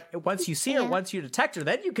 But once you see her, once you detect her,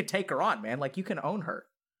 then you can take her on, man. Like, you can own her.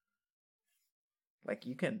 Like,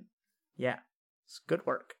 you can, yeah. It's good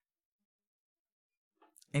work.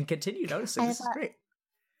 And continue noticing. This is great.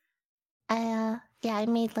 I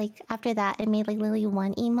made, like, after that, I made, like, Lily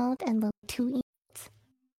 1 emote and Lily 2 emotes.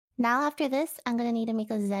 Now, after this, I'm gonna need to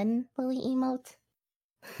make a Zen Lily emote.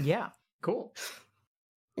 Yeah, cool.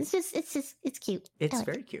 It's cute. It's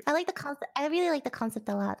very cute. I like the concept. I really like the concept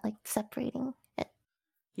a lot, like separating it.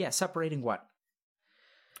 Yeah, separating what?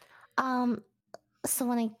 So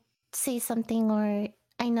when I say something or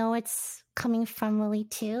I know it's coming from Lily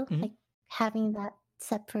too, like having that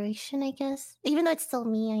separation, I guess. Even though it's still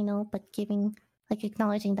me, I know, but giving, like,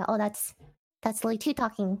 acknowledging that, oh, that's Lily too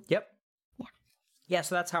talking. Yep. Yeah,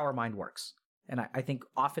 so that's how our mind works. And I think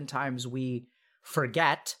oftentimes we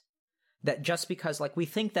forget that just because, like, we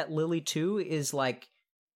think that Lily 2 is, like,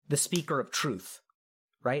 the speaker of truth,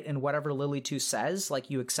 right? And whatever Lily 2 says, like,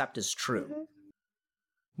 you accept as true. Mm-hmm.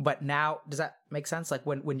 But now, does that make sense? Like,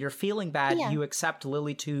 when you're feeling bad, you accept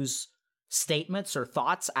Lily 2's statements or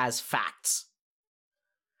thoughts as facts.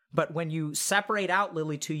 But when you separate out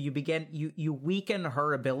Lily 2, you weaken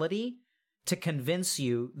her ability to convince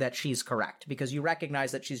you that she's correct, because you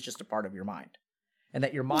recognize that she's just a part of your mind and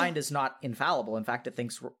that your mind is not infallible. In fact, it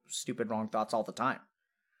thinks stupid, wrong thoughts all the time.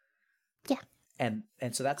 Yeah. And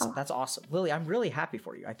so that's awesome. Lily, I'm really happy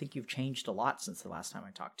for you. I think you've changed a lot since the last time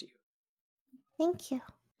I talked to you. Thank you.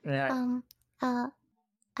 I'm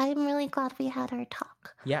really glad we had our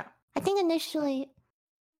talk. Yeah. I think initially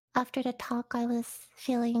after the talk, I was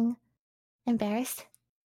feeling embarrassed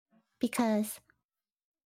because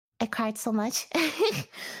I cried so much.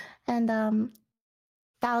 And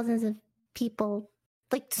thousands of people,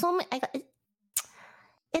 like, so many,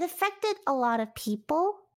 it affected a lot of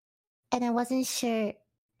people, and I wasn't sure.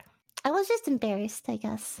 I was just embarrassed, I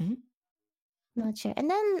guess. Mm-hmm. Not sure. And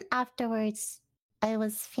then afterwards, I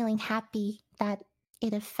was feeling happy that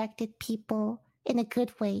it affected people in a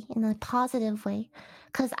good way, in a positive way,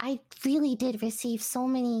 because I really did receive so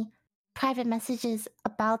many private messages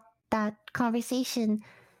about that conversation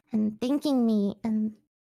and thanking me and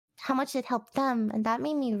how much it helped them. And that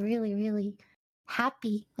made me really, really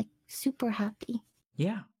happy, like super happy.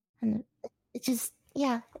 Yeah. And it just,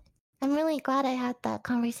 I'm really glad I had that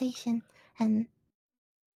conversation and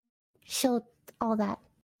showed all that.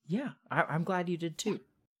 Yeah, I'm glad you did too.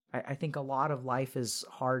 I think a lot of life is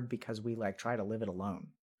hard because we, like, try to live it alone.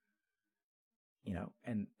 You know,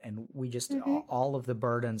 and we just, all of the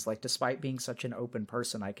burdens, like, despite being such an open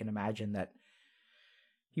person, I can imagine that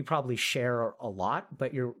you probably share a lot,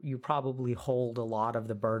 but you probably hold a lot of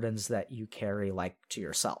the burdens that you carry, like, to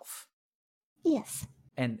yourself. Yes.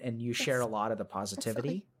 And you share a lot of the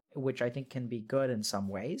positivity, which I think can be good in some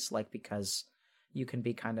ways, like, because you can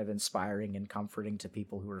be kind of inspiring and comforting to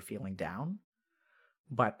people who are feeling down.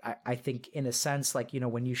 But I think, in a sense, like, you know,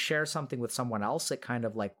 when you share something with someone else, it kind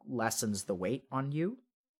of, like, lessens the weight on you.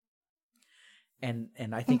 And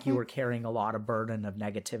I think you were carrying a lot of burden of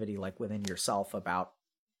negativity, like, within yourself about,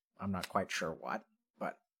 I'm not quite sure what,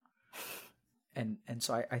 but, and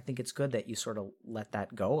so I think it's good that you sort of let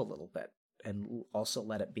that go a little bit and also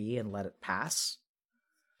let it be and let it pass.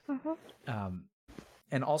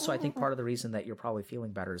 And also, I think part of the reason that you're probably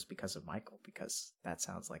feeling better is because of Michael, because that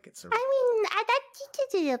sounds like it's a... I mean,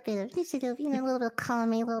 that's a little bit, you know, a little bit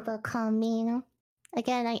of calm me, you know.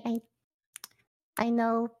 Again, I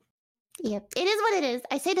know, yeah, it is what it is.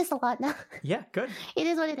 I say this a lot now. Yeah, good. It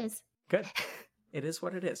is what it is. Good. It is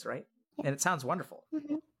what it is, right? Yeah. And it sounds wonderful.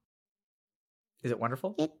 Mm-hmm. Is it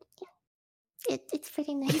wonderful? It's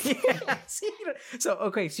pretty nice. Yeah. See,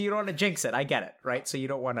 so you don't want to jinx it. I get it, right? So you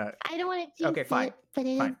don't want to... I don't want to jinx fine. it, but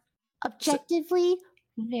it is objectively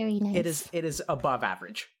very nice. It is above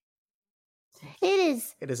average. It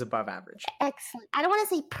is above average. Excellent. I don't want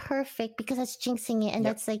to say perfect because that's jinxing it, and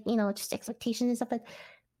that's, like, you know, just expectations and stuff, but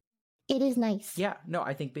it is nice. Yeah. No,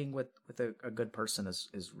 I think being with a good person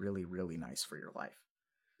is really, really nice for your life.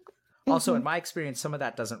 Also, in my experience, some of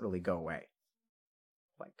that doesn't really go away.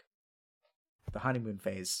 Like, the honeymoon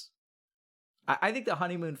phase. I think the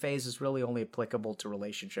honeymoon phase is really only applicable to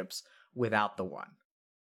relationships without the one.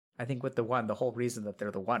 I think with the one, the whole reason that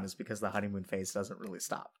they're the one is because the honeymoon phase doesn't really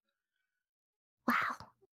stop. Wow.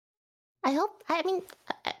 I hope. I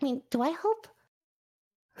mean, do I hope?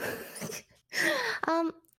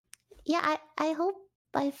 Yeah, I hope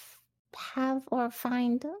I have or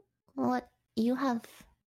find what you have.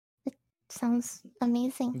 It sounds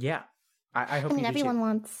amazing. Yeah, I hope. I mean, everyone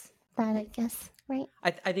wants that, I guess, right?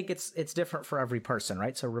 I think it's different for every person,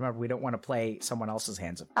 right? So remember, we don't want to play someone else's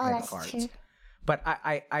hands of that's cards. True. But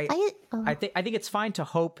Oh. I think it's fine to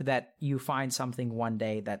hope that you find something one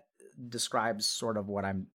day that describes sort of what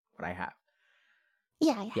I have.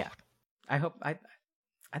 Yeah. I hope I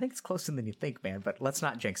think it's closer than you think, man. But let's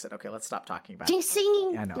not jinx it. Okay, let's stop talking about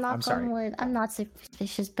Jinxing. it. I know. Knock I'm sorry. on wood. I'm not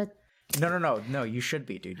superstitious, but No. You should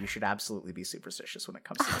be, dude. You should absolutely be superstitious when it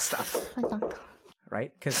comes to this stuff,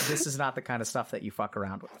 right? Because this is not the kind of stuff that you fuck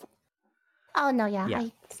around with. Oh no, yeah. Yeah.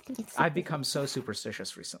 I've become so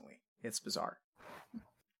superstitious recently. It's bizarre.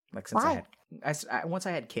 Like since Why? once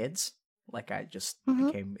I had kids, like I just Mm-hmm.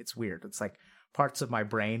 became. It's weird. It's like parts of my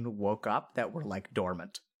brain woke up that were like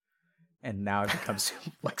dormant, and now I've become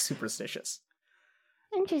like superstitious.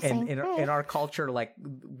 Interesting. And in our culture, like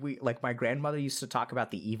my grandmother used to talk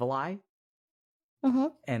about the evil eye, Mm-hmm.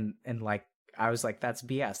 and like I was like, that's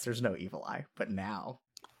BS. There's no evil eye. But now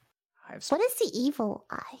What is the evil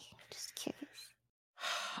eye? Just curious.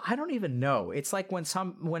 I don't even know. It's like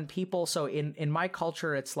when people, so in my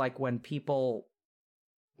culture, it's like when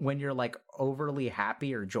you're like overly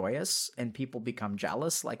happy or joyous and people become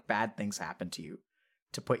jealous, like bad things happen to you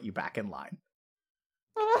to put you back in line.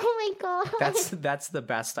 Oh my god. That's the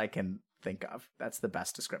best I can think of. That's the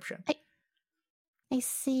best description. I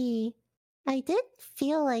see. I did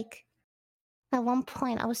feel like at one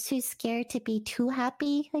point I was too scared to be too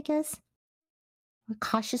happy, I guess. Or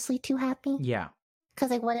cautiously too happy. Yeah. Because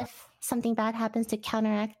like what if something bad happens to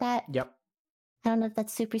counteract that? Yep. I don't know if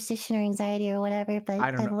that's superstition or anxiety or whatever, but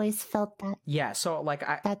I don't I've know. always felt that. Yeah. So like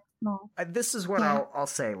this is what Yeah. I'll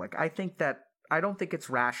say. Like I think that I don't think it's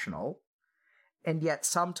rational. And yet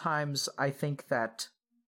sometimes I think that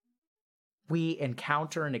we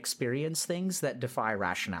encounter and experience things that defy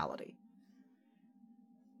rationality.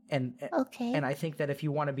 And Okay. and I think that if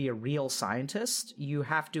you want to be a real scientist, you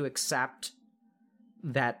have to accept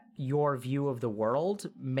that your view of the world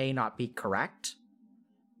may not be correct,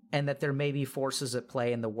 and that there may be forces at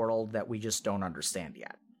play in the world that we just don't understand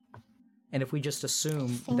yet. And if we just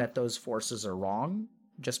assume that those forces are wrong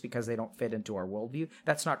just because they don't fit into our worldview,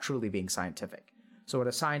 that's not truly being scientific. So what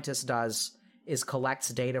a scientist does is collects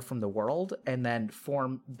data from the world and then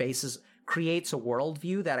creates a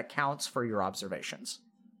worldview that accounts for your observations.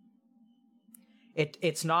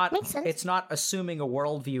 It's not assuming a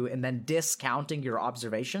worldview and then discounting your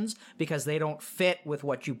observations because they don't fit with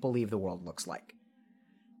what you believe the world looks like.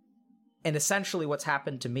 And essentially what's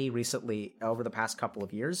happened to me recently over the past couple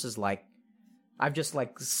of years is like I've just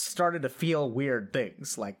like started to feel weird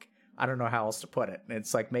things. Like I don't know how else to put it. And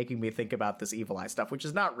it's like making me think about this evil eye stuff, which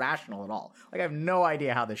is not rational at all. Like I have no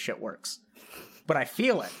idea how this shit works, but I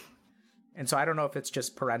feel it. And so I don't know if it's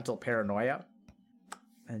just parental paranoia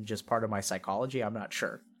and just part of my psychology. I'm not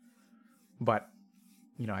sure, but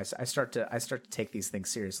you know, I start to take these things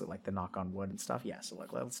seriously, like the knock on wood and stuff. Yeah. So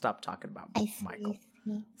like, let's stop talking about Michael.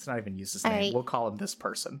 Let's not even use his name. Right. We'll call him this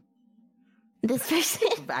person. This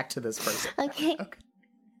person. Back to this person. Okay.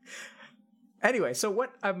 Anyway, so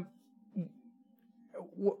what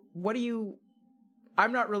do you?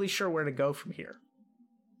 I'm not really sure where to go from here.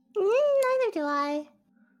 Neither do I.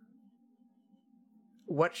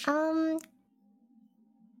 What?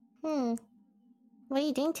 What are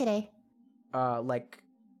you doing today? Like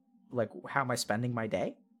how am I spending my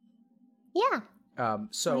day? Yeah.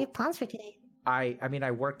 So what are your plans for today? I mean,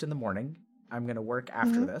 I worked in the morning. I'm gonna work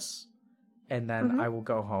after this, and then I will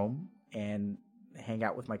go home and hang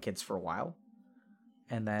out with my kids for a while,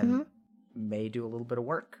 and then may do a little bit of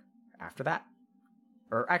work after that.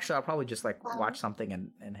 Or actually, I'll probably just like watch something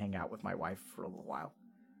and hang out with my wife for a little while,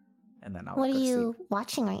 and then I'll. What are you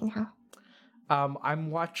watching right now?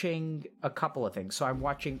 I'm watching a couple of things. So I'm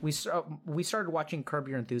watching. We started watching Curb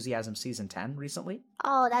Your Enthusiasm season 10 recently.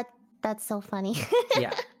 Oh, that's so funny.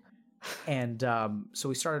 Yeah. And so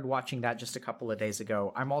we started watching that just a couple of days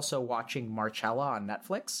ago. I'm also watching Marcella on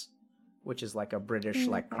Netflix, which is like a British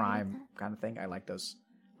like crime kind of thing. I like those.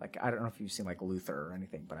 Like I don't know if you've seen like Luther or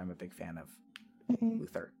anything, but I'm a big fan of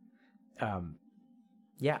Luther.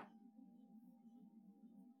 Yeah.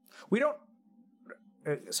 We don't.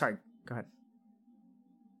 Sorry. Go ahead.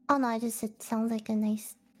 Oh no, it sounds like a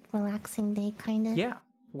nice, relaxing day, kind of. Yeah.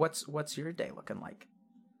 What's your day looking like?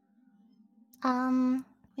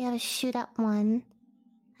 We have a shoot at 1.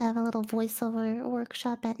 I have a little voiceover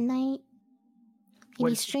workshop at night.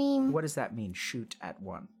 Maybe stream. What does that mean? Shoot at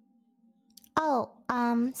 1. Oh,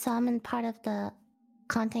 so I'm in part of the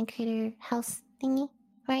content creator house thingy,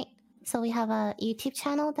 right? So we have a YouTube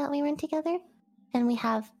channel that we run together, and we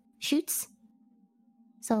have shoots.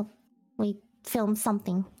 So we film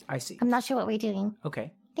something. I see. I'm not sure what we're doing. Okay.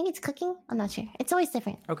 I think it's cooking. I'm not sure. It's always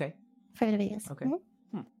different. Okay. For the videos. Okay.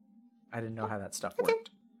 I didn't know how that stuff worked.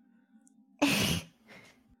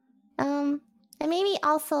 maybe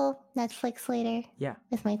also Netflix later. Yeah.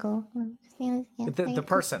 Is my goal. Yeah, The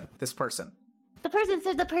person. This person. The person.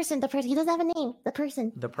 He doesn't have a name. The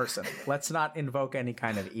person. The person. Let's not invoke any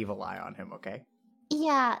kind of evil eye on him, okay?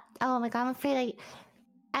 Yeah. Oh my god, I'm afraid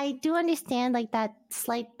I do understand like that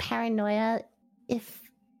slight paranoia if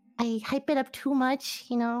I hype it up too much,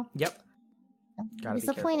 you know. Yep. Gotta be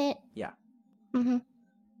disappointed. Yeah. Mm-hmm.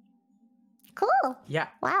 Cool. Yeah.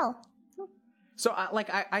 Wow. So,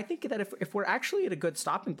 I think that if we're actually at a good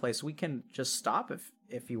stopping place, we can just stop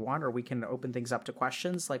if you want, or we can open things up to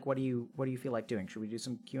questions. Like, what do you feel like doing? Should we do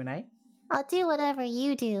some Q&A? I'll do whatever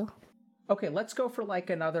you do. Okay, let's go for like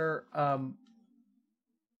another. Can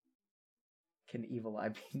evil eye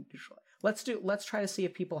be neutral? Let's try to see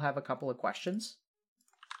if people have a couple of questions,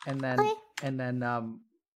 and then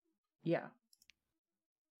yeah.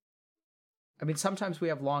 I mean, sometimes we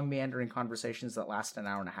have long, meandering conversations that last an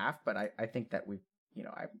hour and a half, but I think that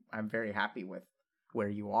I'm very happy with where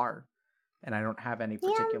you are, and I don't have any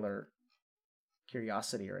particular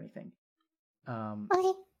curiosity or anything.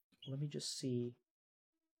 Okay. Let me just see.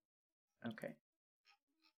 Okay.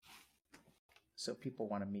 So people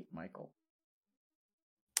want to meet Michael.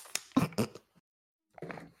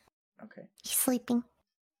 Okay. He's sleeping.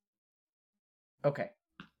 Okay.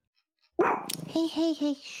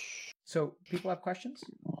 Hey. So, people have questions?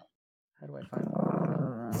 How do I find them?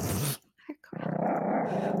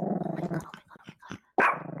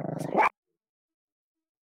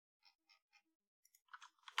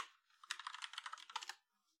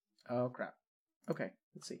 Oh, crap. Okay,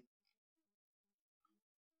 let's see.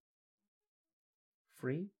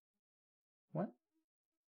 Free? What?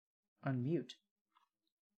 Unmute.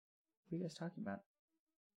 What are you guys talking about?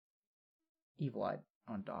 Evil eye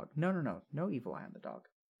on dog. No. No evil eye on the dog.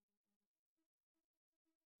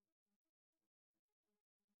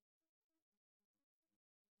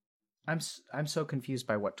 I'm so confused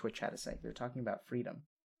by what Twitch had to say. They're talking about freedom.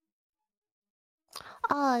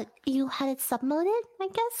 You had it submoded, I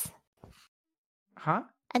guess? Huh?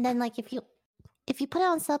 And then like if you put it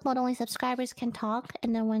on sub mode, only subscribers can talk,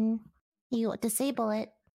 and then when you disable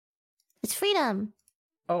it, it's freedom.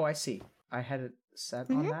 Oh, I see. I had it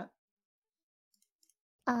set on that?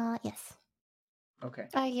 Yes. Okay.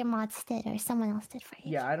 Or your mods did, or someone else did for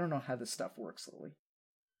you. Yeah, I don't know how this stuff works, Lily.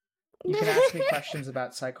 You can ask me questions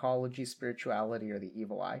about psychology, spirituality, or the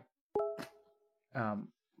evil eye.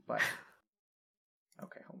 But...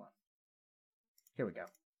 Okay, hold on. Here we go.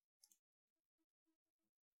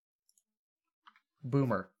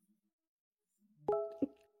 Boomer.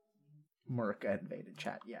 Murka invaded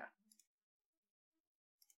chat, yeah.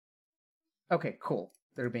 Okay, cool.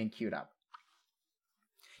 They're being queued up.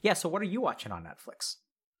 Yeah, so what are you watching on Netflix?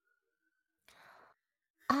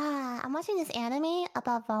 I'm watching this anime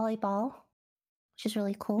about volleyball, which is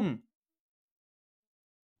really cool.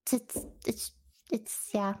 It's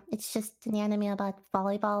just an anime about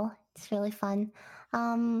volleyball. It's really fun.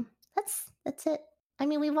 That's it. I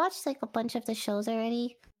mean, we watched like a bunch of the shows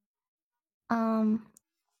already.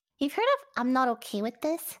 You've heard of I'm Not Okay With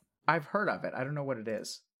This? I've heard of it. I don't know what it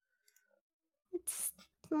is. It's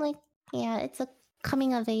like, yeah, it's a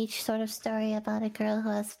coming of age sort of story about a girl who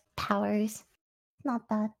has powers. Not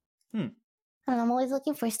bad. I don't know, I'm always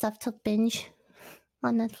looking for stuff to binge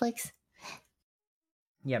on Netflix.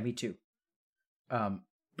 Yeah, me too.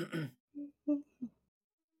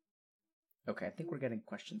 Okay, I think we're getting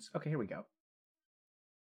questions. Okay, here we go.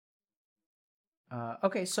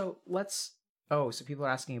 Okay, so let's... Oh, so people are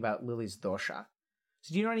asking about Lily's dosha.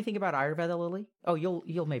 So do you know anything about Ayurveda, Lily? Oh,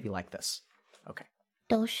 you'll maybe like this. Okay.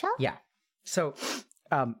 Dosha? Yeah. So,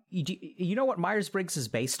 you know what Myers-Briggs is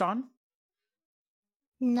based on?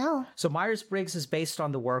 No. So Myers-Briggs is based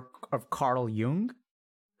on the work of Carl Jung,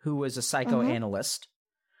 who was a psychoanalyst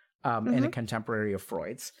and a contemporary of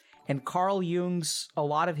Freud's. And Carl Jung's, a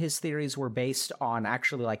lot of his theories were based on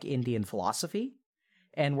actually like Indian philosophy,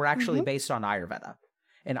 and were actually based on Ayurveda.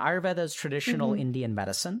 And Ayurveda is traditional Indian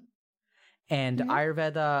medicine. And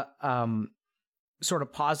Ayurveda sort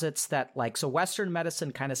of posits that like, so Western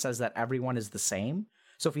medicine kind of says that everyone is the same.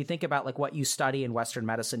 So if you think about like what you study in Western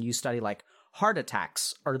medicine, you study like heart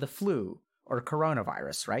attacks or the flu or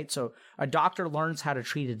coronavirus, right? So a doctor learns how to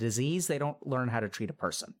treat a disease. They don't learn how to treat a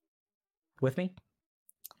person. With me?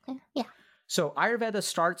 Okay. Yeah. So Ayurveda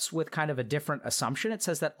starts with kind of a different assumption. It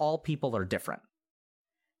says that all people are different,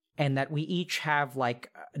 and that we each have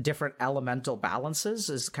like different elemental balances.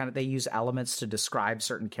 Is kind of, they use elements to describe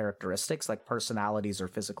certain characteristics like personalities or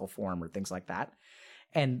physical form or things like that.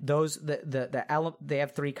 And those they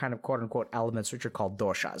have three kind of quote unquote elements, which are called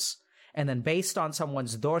doshas. And then based on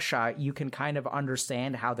someone's dosha, you can kind of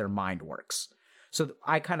understand how their mind works. So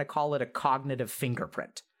I kind of call it a cognitive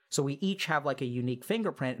fingerprint. So we each have like a unique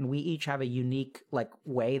fingerprint, and we each have a unique like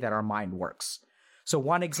way that our mind works. So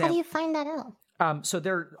one example. How do you find that out? So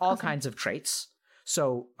there are all kinds of traits.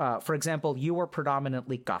 So, for example, you are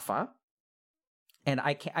predominantly Kapha, and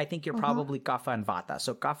I think you're probably Kapha and Vata.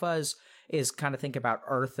 So Kapha is kind of think about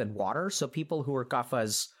earth and water. So people who are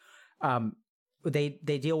Kaphas, they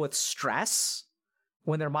deal with stress.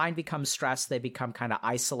 When their mind becomes stressed, they become kind of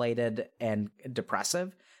isolated and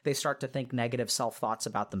depressive. They start to think negative self-thoughts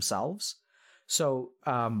about themselves. So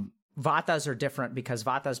Vatas are different because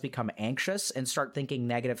Vatas become anxious and start thinking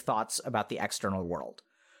negative thoughts about the external world.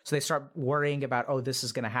 So they start worrying about, oh, this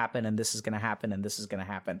is going to happen, and this is going to happen, and this is going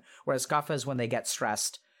to happen. Whereas Kaphas, when they get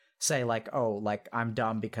stressed, say like, oh, like I'm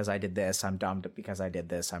dumb because I did this, I'm dumb because I did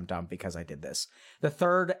this, I'm dumb because I did this. The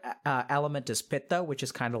third element is Pitta, which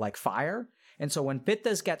is kind of like fire. And so when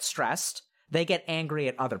Pittas get stressed, they get angry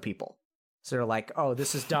at other people. So they're like, oh,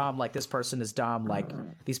 this is dumb, like this person is dumb, like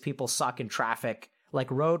these people suck in traffic. Like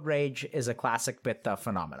road rage is a classic Pitta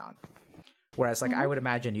phenomenon. Whereas like I would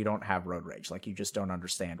imagine you don't have road rage, like you just don't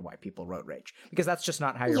understand why people road rage, because that's just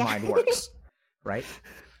not how your mind works, right?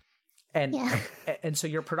 And and so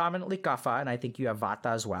you're predominantly Kapha, and I think you have Vata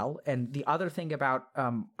as well. And the other thing about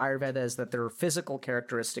Ayurveda is that there are physical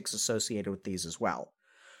characteristics associated with these as well.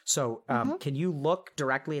 So can you look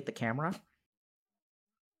directly at the camera?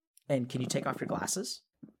 And can you take off your glasses?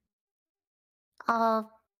 Can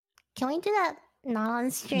we do that not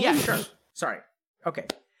on stream? Yeah, sure. Sorry. Okay.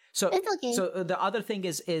 So it's okay. So the other thing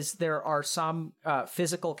is there are some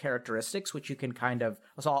physical characteristics which you can kind of.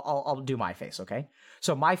 So I'll do my face, okay?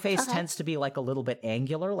 So my face tends to be like a little bit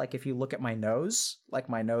angular. Like if you look at my nose, like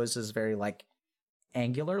my nose is very like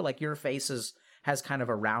angular. Like your face has kind of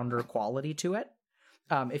a rounder quality to it.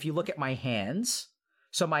 If you look at my hands,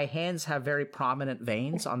 so my hands have very prominent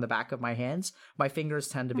veins on the back of my hands. My fingers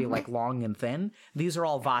tend to be like long and thin. These are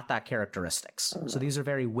all Vata characteristics. So these are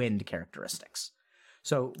very wind characteristics.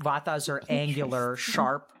 So Vatas are angular,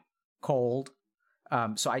 sharp, cold.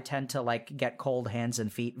 So I tend to like get cold hands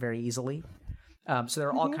and feet very easily. So there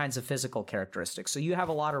are all kinds of physical characteristics. So you have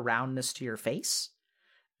a lot of roundness to your face.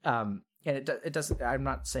 And it doesn't, I'm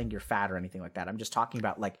not saying you're fat or anything like that. I'm just talking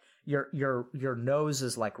about like your nose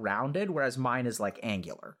is like rounded, whereas mine is like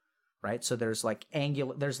angular, right? So there's like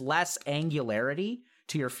there's less angularity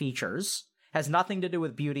to your features. Has nothing to do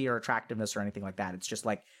with beauty or attractiveness or anything like that. It's just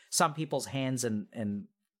like some people's hands and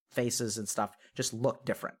faces and stuff just look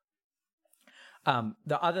different.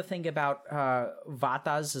 The other thing about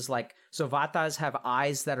Vatas is like, so Vatas have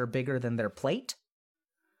eyes that are bigger than their plate.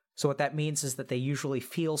 So what that means is that they usually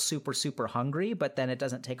feel super, super hungry, but then it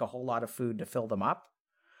doesn't take a whole lot of food to fill them up.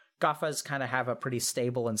 Kaphas kind of have a pretty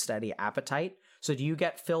stable and steady appetite. So do you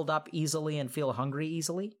get filled up easily and feel hungry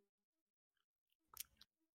easily?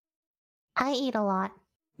 I eat a lot.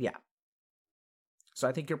 Yeah. So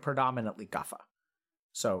I think you're predominantly Kapha.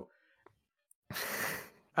 So,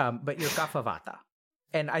 but you're Kapha Vata.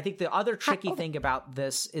 And I think the other tricky thing about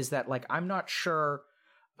this is that, like, I'm not sure,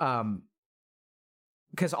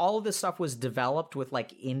 because all of this stuff was developed with,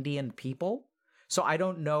 like, Indian people. So I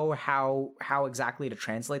don't know how exactly to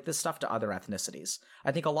translate this stuff to other ethnicities.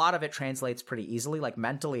 I think a lot of it translates pretty easily. Like,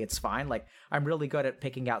 mentally, it's fine. Like, I'm really good at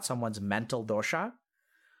picking out someone's mental dosha.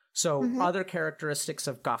 So other characteristics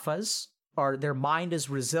of Kaphas are their mind is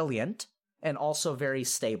resilient and also very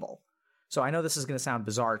stable. So I know this is going to sound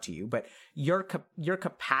bizarre to you, but your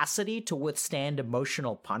capacity to withstand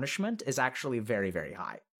emotional punishment is actually very, very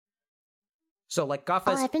high. So like Kaphas...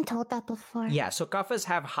 Oh, I've been told that before. Yeah, so Kaphas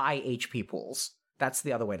have high HP pools. That's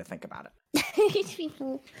the other way to think about it. HP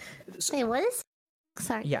pool. Wait, what is...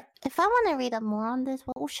 Sorry. Yeah. If I want to read up more on this,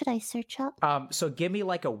 what should I search up? So give me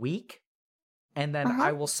like a week, and then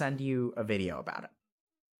I will send you a video about it.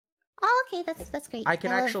 Oh, okay, that's great. I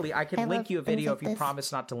can link you a video if you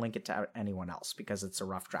promise not to link it to anyone else, because it's a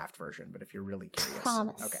rough draft version, but if you're really curious.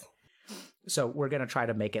 Promise. Okay. So we're going to try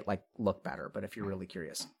to make it like look better, but if you're really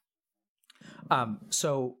curious.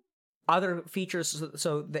 So other features,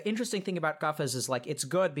 so the interesting thing about Kaphas is like it's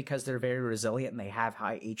good because they're very resilient and they have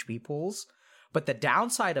high HP pools, but the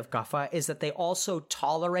downside of Kapha is that they also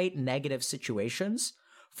tolerate negative situations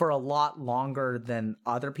for a lot longer than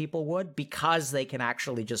other people would, because they can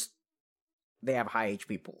actually they have high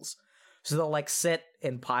HP pools. So they'll like sit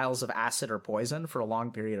in piles of acid or poison for a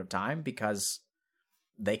long period of time because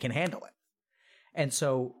they can handle it. And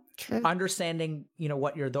so understanding,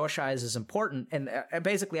 what your dosha is important. And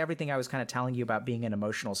basically everything I was kind of telling you about being an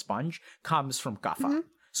emotional sponge comes from Kapha.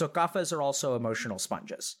 So Kaphas are also emotional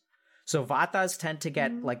sponges. So Vatas tend to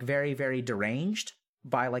get like very, very deranged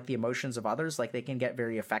by like the emotions of others. Like they can get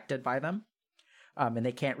very affected by them. and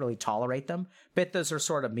they can't really tolerate them. Pittas are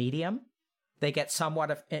sort of medium. They get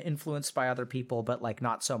somewhat influenced by other people, but like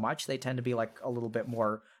not so much. They tend to be like a little bit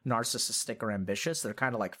more narcissistic or ambitious. They're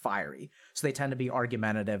kind of like fiery. So they tend to be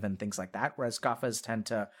argumentative and things like that. Whereas Kaphas tend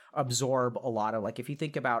to absorb a lot of, like, if you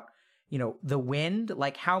think about, the wind,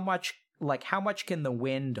 like how much can the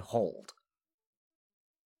wind hold?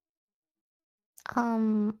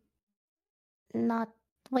 Not,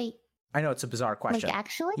 wait. I know it's a bizarre question. Like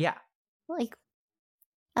actually? Yeah. Like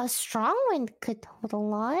a strong wind could hold a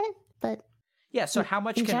lot, but yeah. So how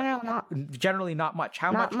much generally not much.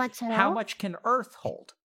 How much can Earth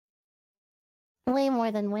hold? Way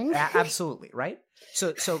more than wind. Absolutely, right?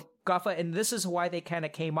 So Kapha, and this is why they kind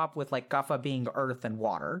of came up with like Kapha being earth and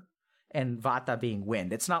water and Vata being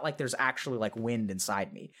wind. It's not like there's actually like wind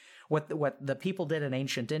inside me. What the people did in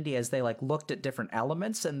ancient India is they like looked at different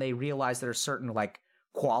elements and they realized there are certain like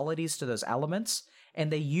qualities to those elements,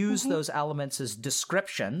 and they use those elements as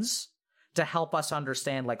descriptions to help us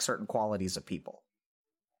understand like certain qualities of people.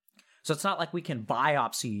 So it's not like we can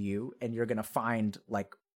biopsy you and you're going to find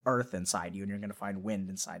like earth inside you and you're going to find wind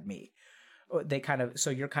inside me. So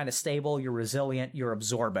you're kind of stable, you're resilient, you're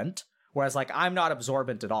absorbent. Whereas like I'm not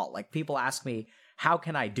absorbent at all. Like people ask me, how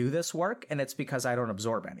can I do this work? And it's because I don't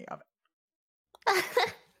absorb any of it.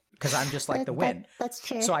 Because I'm just like the wind. That's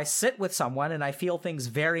true. So I sit with someone and I feel things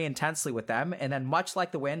very intensely with them. And then much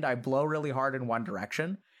like the wind, I blow really hard in one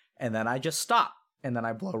direction and then I just stop. And then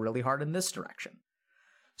I blow really hard in this direction.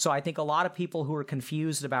 So I think a lot of people who are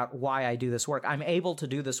confused about why I do this work, I'm able to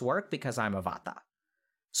do this work because I'm a Vata.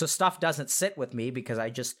 So stuff doesn't sit with me because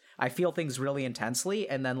I feel things really intensely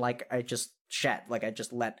and then like I just shed, like I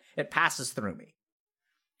just let it passes through me.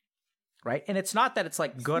 Right? And it's not that it's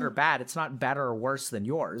like good or bad. It's not better or worse than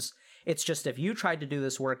yours. It's just if you tried to do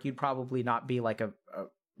this work, you'd probably not be like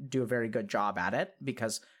do a very good job at it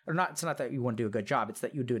it's not that you wouldn't do a good job. It's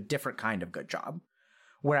that you do a different kind of good job.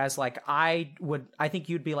 Whereas like I think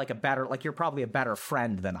you'd be like you're probably a better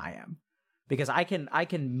friend than I am, because I can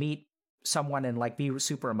meet someone and like be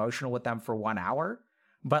super emotional with them for 1 hour,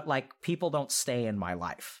 but like people don't stay in my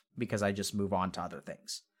life because I just move on to other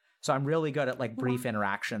things. So I'm really good at like brief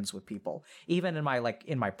interactions with people. Even in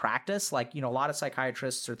my practice, like, a lot of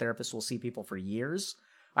psychiatrists or therapists will see people for years.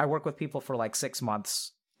 I work with people for like 6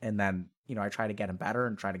 months and then, I try to get them better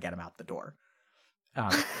and try to get them out the door.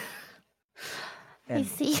 I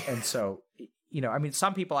see. And so,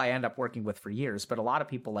 some people I end up working with for years, but a lot of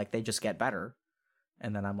people like they just get better.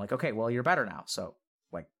 And then I'm like, okay, well, you're better now. So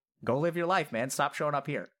like, go live your life, man. Stop showing up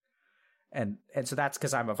here. And so that's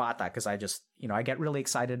because I'm a Vata, because I just, I get really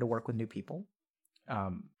excited to work with new people.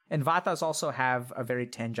 And Vatas also have a very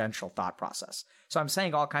tangential thought process. So I'm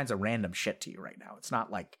saying all kinds of random shit to you right now. It's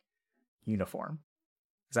not like uniform.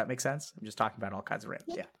 Does that make sense? I'm just talking about all kinds of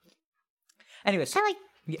random. Yeah. Anyways. I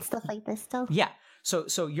like stuff like this still. Yeah.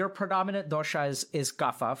 So your predominant dosha is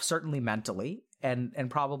Kapha, certainly mentally, and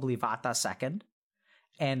probably Vata second.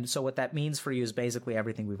 And so what that means for you is basically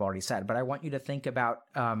everything we've already said. But I want you to think about,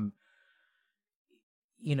 so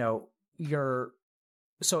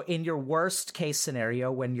in your worst case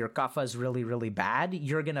scenario, when your kapha is really, really bad,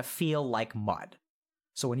 you're going to feel like mud.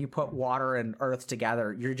 So when you put water and earth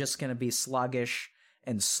together, you're just going to be sluggish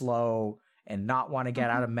and slow and not want to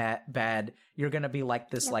get out of bed. You're going to be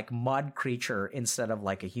like this like mud creature instead of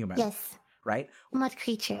like a human. Yes. Right? Mud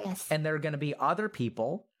creature, yes. And there are going to be other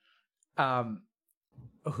people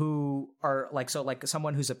who are like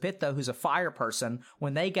someone who's a pitta, who's a fire person.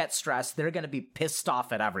 When they get stressed, they're going to be pissed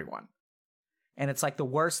off at everyone. And it's like the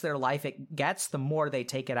worse their life it gets, the more they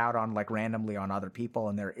take it out on like randomly on other people,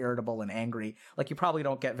 and they're irritable and angry. Like you probably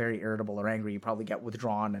don't get very irritable or angry. You probably get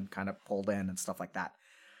withdrawn and kind of pulled in and stuff like that.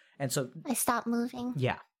 And so I stopped moving.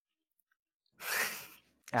 Yeah.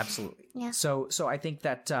 Absolutely. Yeah. So I think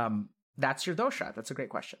that that's your dosha. That's a great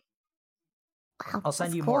question. Wow, I'll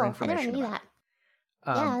send you cool. more information. I never knew that.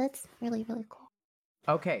 Yeah, that's really, really cool.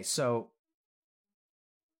 Okay, so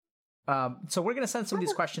we're gonna send some of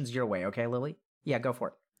these questions your way, okay, Lily? Yeah, go for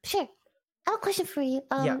it. Sure. I have a question for you.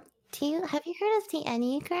 Yeah. Have you heard of the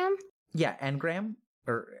Enneagram? Yeah, engram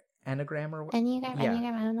or anagram or what? Enneagram, yeah.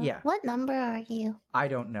 Enneagram, I don't know. Yeah. What number are you? I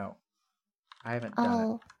don't know. I haven't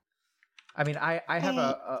done it. I mean, I have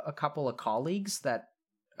a couple of colleagues that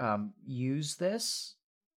use this,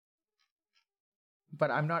 but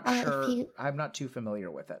I'm not sure. I'm not too familiar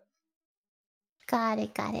with it. Got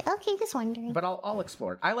it. Okay, just wondering. But I'll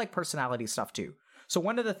explore it. I like personality stuff too. So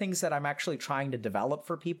one of the things that I'm actually trying to develop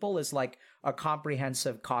for people is like a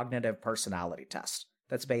comprehensive cognitive personality test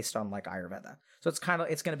that's based on like Ayurveda. So it's going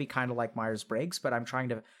to be kind of like Myers-Briggs, but I'm trying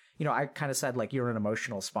to, I kind of said like you're an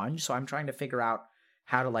emotional sponge. So I'm trying to figure out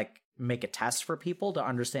how to like make a test for people to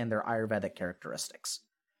understand their Ayurvedic characteristics.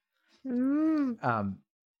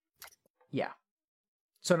 Yeah.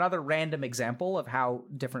 So another random example of how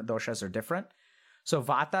different doshas are different. So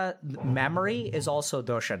vata, memory is also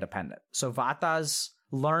dosha dependent. So vatas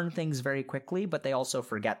learn things very quickly, but they also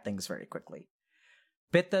forget things very quickly.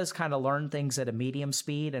 Pittas kind of learn things at a medium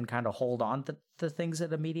speed and kind of hold on to things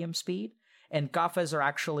at a medium speed. And kaphas are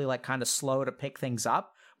actually like kind of slow to pick things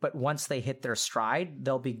up, but once they hit their stride,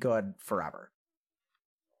 they'll be good forever.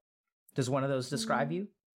 Does one of those describe you?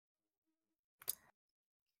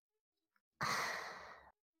 I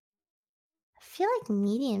feel like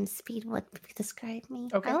medium speed would describe me.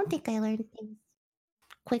 Okay. I don't think I learn things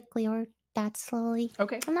quickly or that slowly.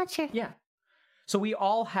 Okay. I'm not sure. Yeah. So we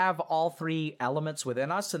all have all three elements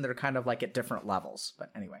within us, and they're kind of like at different levels. But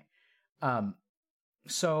anyway,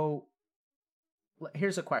 so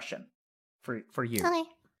here's a question for you.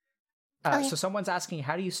 Okay. So someone's asking,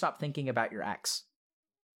 how do you stop thinking about your ex?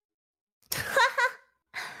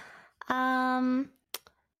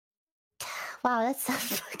 Wow, that's so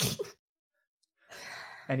fucking...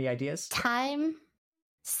 Any ideas? Time,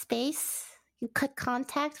 space, you cut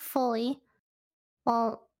contact fully.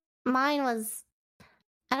 Well, mine was...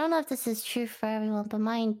 I don't know if this is true for everyone, but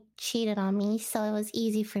mine cheated on me, so it was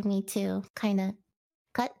easy for me to kind of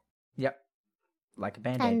cut. Yep. Like a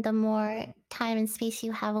Band-Aid. And the more time and space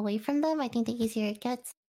you have away from them, I think the easier it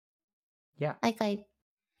gets. Yeah.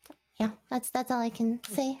 Yeah, that's all I can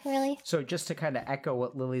say, really. So just to kind of echo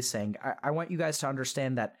what Lily's saying, I want you guys to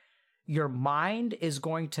understand that your mind is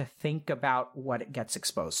going to think about what it gets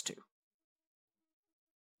exposed to.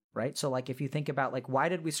 Right? So like if you think about like, why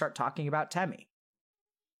did we start talking about Temmie?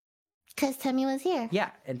 Because Temmie was here. Yeah,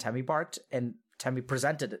 and Temmie barked, and Temmie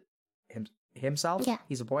presented himself. Yeah.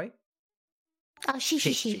 He's a boy? Oh,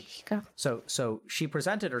 she, girl. So she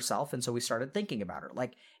presented herself, and so we started thinking about her.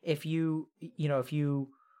 Like if you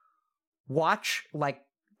watch like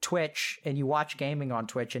Twitch and you watch gaming on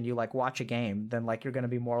Twitch and you like watch a game, then like you're going to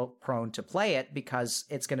be more prone to play it because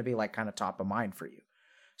it's going to be like kind of top of mind for you.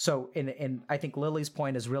 So in I think Lily's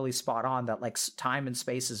point is really spot on that like time and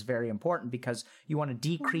space is very important because you want to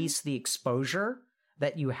decrease the exposure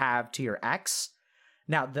that you have to your ex.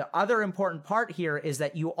 Now, the other important part here is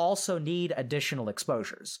that you also need additional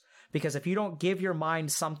exposures because if you don't give your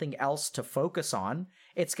mind something else to focus on,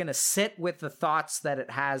 it's going to sit with the thoughts that it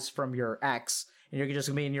has from your ex, and you're just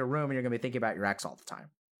going to be in your room and you're going to be thinking about your ex all the time.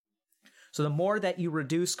 So the more that you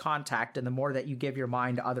reduce contact and the more that you give your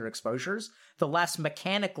mind other exposures, the less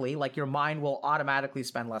mechanically, like your mind will automatically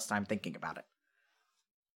spend less time thinking about it.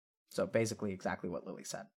 So basically exactly what Lily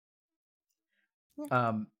said.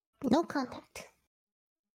 No contact.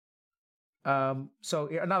 So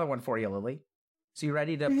another one for you, Lily. So you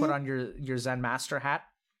ready to put on your Zen Master hat?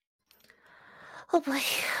 Oh boy,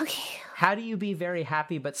 okay. How do you be very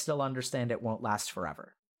happy but still understand it won't last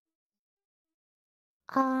forever?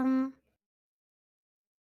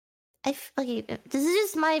 Okay, this is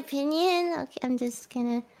just my opinion. Okay, I'm just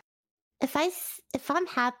gonna... If I'm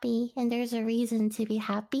happy and there's a reason to be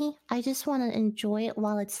happy, I just want to enjoy it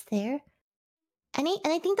while it's there. And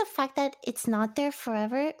I think the fact that it's not there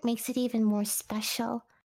forever makes it even more special.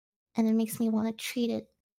 And it makes me want to treat it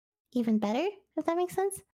even better, if that makes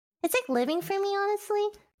sense. It's like living for me, honestly.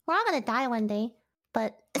 We're all gonna die one day,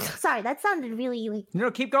 but... Sorry, that sounded really like... No,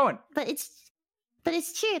 keep going. But it's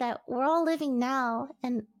true that we're all living now,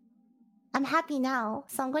 and I'm happy now,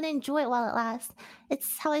 so I'm gonna enjoy it while it lasts.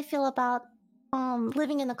 It's how I feel about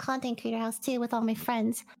living in a content creator house too with all my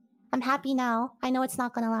friends. I'm happy now. I know it's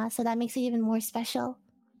not gonna last, so that makes it even more special.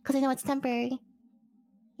 Because I know it's temporary.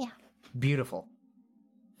 Yeah. Beautiful.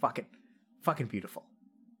 Fucking beautiful.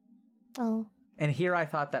 Oh. And here I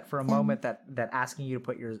thought that for a moment that asking you to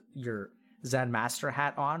put your Zen Master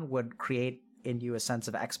hat on would create in you a sense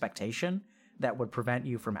of expectation that would prevent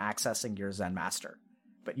you from accessing your Zen Master.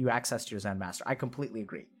 But you accessed your Zen Master. I completely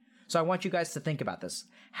agree. So I want you guys to think about this.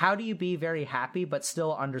 How do you be very happy but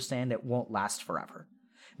still understand it won't last forever?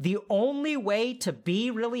 The only way to be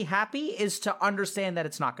really happy is to understand that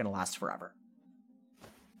it's not going to last forever.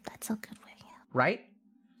 That's a good way. Yeah. Right?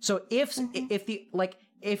 So if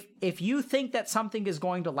you think that something is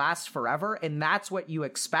going to last forever and that's what you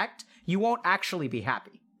expect, you won't actually be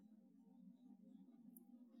happy.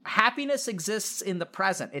 Happiness exists in the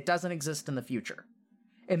present. It doesn't exist in the future.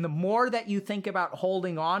 And the more that you think about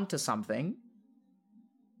holding on to something,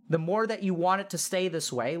 the more that you want it to stay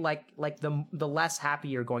this way, the less happy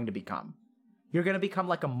you're going to become. You're going to become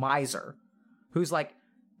like a miser who's like,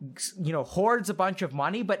 hoards a bunch of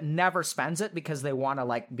money but never spends it because they want to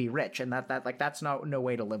like be rich, and that's no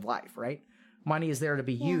way to live life, right? Money is there to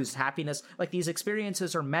be used. Happiness, like these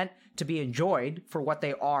experiences are meant to be enjoyed for what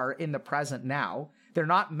they are in the present now. They're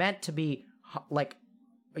not meant to be like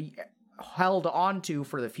held onto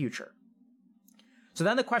for the future. So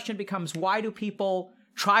then the question becomes, why do people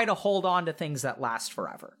try to hold on to things that last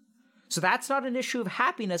forever? So that's not an issue of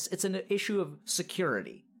happiness. It's an issue of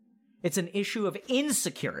security. It's an issue of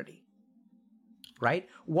insecurity, right?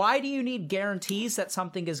 Why do you need guarantees that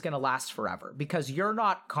something is going to last forever? Because you're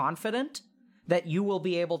not confident that you will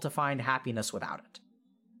be able to find happiness without it.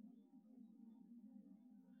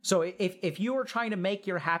 So if you are trying to make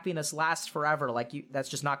your happiness last forever, that's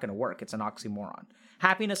just not going to work. It's an oxymoron.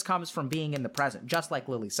 Happiness comes from being in the present, just like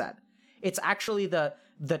Lily said. It's actually the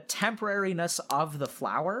temporariness of the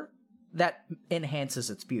flower that enhances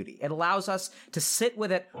its beauty. It allows us to sit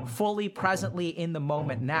with it fully presently in the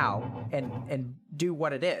moment now and do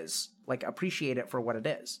what it is, like appreciate it for what it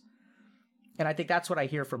is. And I think that's what I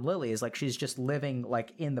hear from Lily is like she's just living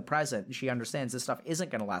like in the present and she understands this stuff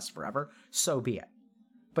isn't going to last forever, so be it.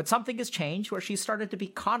 But something has changed where she started to be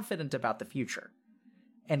confident about the future.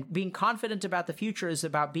 And being confident about the future is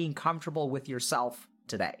about being comfortable with yourself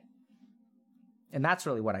today. And that's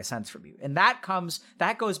really what I sense from you. And that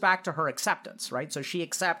goes back to her acceptance, right? So she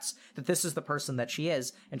accepts that this is the person that she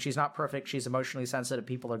is, and she's not perfect. She's emotionally sensitive.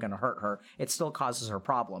 People are going to hurt her. It still causes her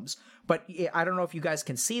problems. But I don't know if you guys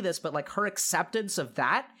can see this, but like her acceptance of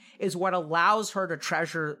that is what allows her to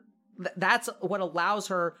treasure. That's what allows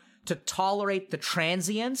her to tolerate the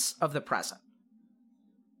transience of the present.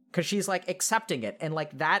 Because she's like accepting it. And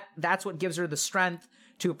like that's what gives her the strength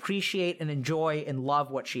to appreciate and enjoy and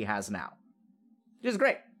love what she has now. Which is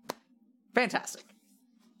great. Fantastic.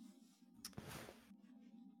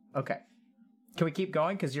 Okay. Can we keep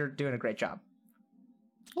going? Because you're doing a great job.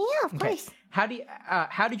 Yeah, of course. How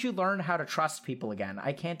did you learn how to trust people again?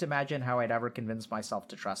 I can't imagine how I'd ever convince myself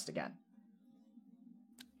to trust again.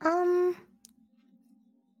 How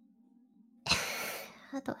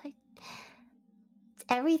do I...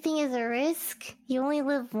 Everything is a risk. You only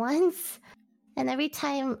live once. And every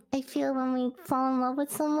time I feel when we fall in love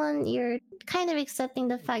with someone, you're kind of accepting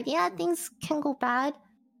the fact, yeah, things can go bad,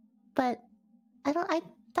 but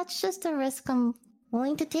that's just a risk I'm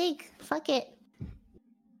willing to take. Fuck it.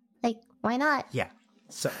 Like, why not? Yeah.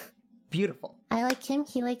 So, beautiful. I like him,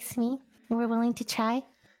 he likes me. We're willing to try.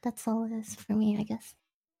 That's all it is for me, I guess.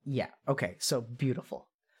 Yeah. Okay. So, beautiful.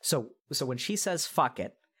 So when she says fuck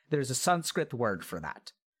it, there's a Sanskrit word for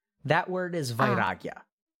that. That word is vairagya.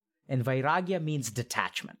 And vairagya means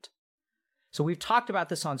detachment. So we've talked about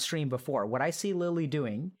this on stream before. What I see Lily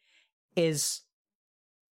doing is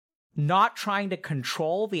not trying to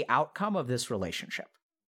control the outcome of this relationship.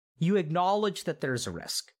 You acknowledge that there's a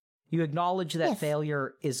risk. You acknowledge that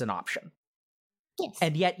failure is an option. Yes.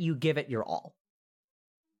 And yet you give it your all.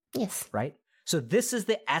 Yes. Right? So this is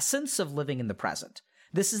the essence of living in the present.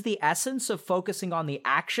 This is the essence of focusing on the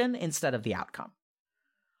action instead of the outcome.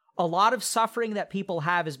 A lot of suffering that people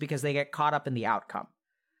have is because they get caught up in the outcome.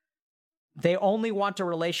 They only want a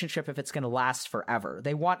relationship if it's going to last forever.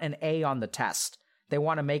 They want an A on the test. They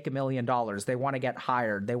want to make $1 million. They want to get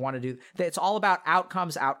hired. They want to do... It's all about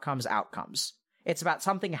outcomes, outcomes, outcomes. It's about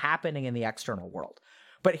something happening in the external world.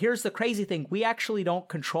 But here's the crazy thing. We actually don't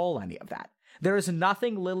control any of that. There is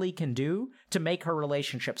nothing Lily can do to make her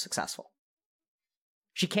relationship successful.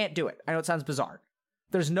 She can't do it. I know it sounds bizarre.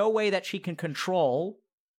 There's no way that she can control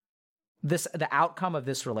the outcome of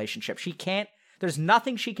this relationship. She can't... There's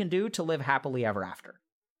nothing she can do to live happily ever after.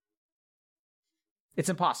 It's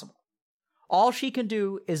impossible. All she can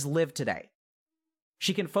do is live today.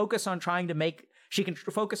 She can focus on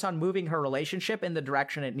focus on moving her relationship in the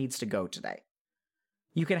direction it needs to go today.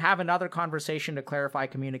 You can have another conversation to clarify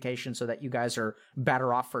communication so that you guys are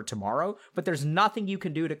better off for tomorrow, but there's nothing you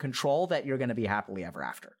can do to control that you're going to be happily ever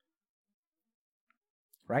after.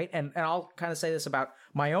 Right? And I'll kind of say this about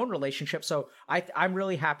my own relationship. So I'm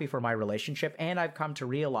really happy for my relationship, and I've come to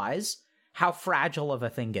realize how fragile of a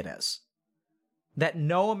thing it is. That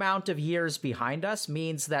no amount of years behind us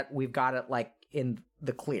means that we've got it like in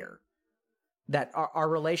the clear. That our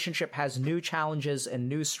relationship has new challenges and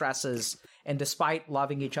new stresses, and despite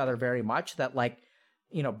loving each other very much, that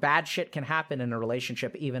bad shit can happen in a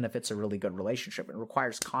relationship even if it's a really good relationship. It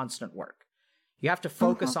requires constant work. You have to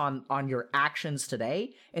focus on your actions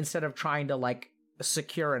today instead of trying to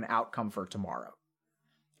secure an outcome for tomorrow.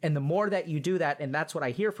 And the more that you do that, and that's what I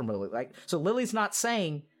hear from Lily. So Lily's not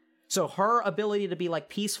saying, so her ability to be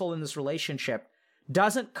peaceful in this relationship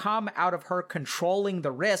doesn't come out of her controlling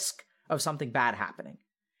the risk of something bad happening.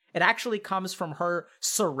 It actually comes from her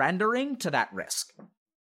surrendering to that risk.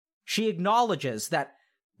 She acknowledges that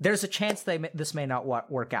there's a chance this may not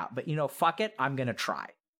work out, but fuck it, I'm going to try.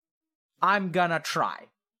 I'm going to try.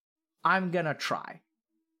 I'm going to try.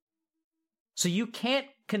 So you can't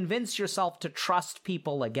convince yourself to trust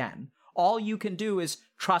people again. All you can do is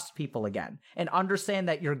trust people again and understand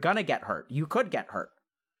that you're going to get hurt. You could get hurt,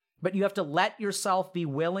 but you have to let yourself be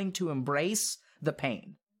willing to embrace the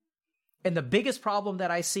pain. And the biggest problem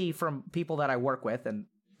that I see from people that I work with, and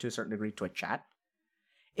to a certain degree Twitch chat,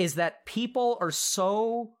 is that people are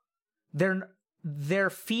so, their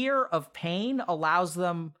fear of pain allows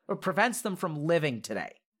them or prevents them from living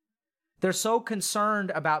today. They're so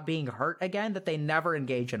concerned about being hurt again that they never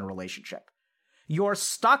engage in a relationship. Your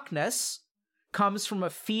stuckness comes from a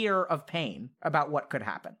fear of pain about what could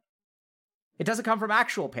happen. It doesn't come from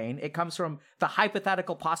actual pain. It comes from the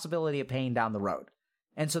hypothetical possibility of pain down the road.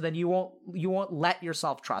 And so then you won't let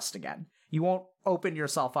yourself trust again. You won't open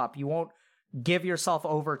yourself up. You won't give yourself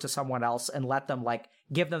over to someone else and let them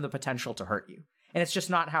give them the potential to hurt you. And it's just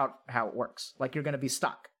not how it works. You're going to be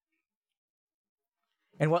stuck.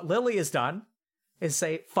 And what Lily has done is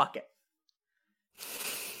say, fuck it.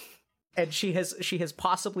 And she has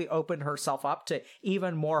possibly opened herself up to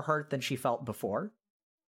even more hurt than she felt before.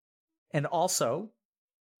 And also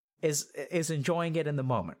is enjoying it in the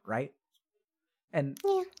moment, right? And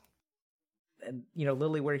yeah. And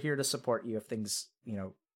Lily, we're here to support you if things,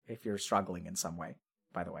 if you're struggling in some way,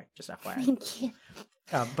 by the way, just FYI. Thank you.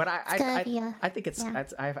 But I think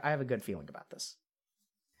I have a good feeling about this.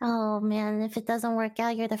 Oh man, if it doesn't work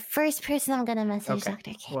out, you're the first person I'm gonna message, okay.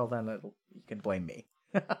 Dr. K. Well, then you can blame me.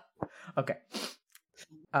 Okay.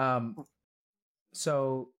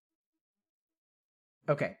 So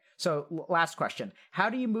last question. How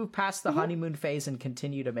do you move past the honeymoon phase and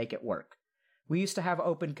continue to make it work? We used to have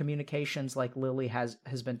open communications like Lily has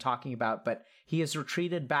been talking about, but he has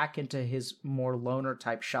retreated back into his more loner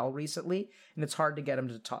type shell recently, and it's hard to get him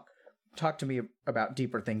to talk to me about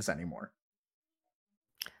deeper things anymore.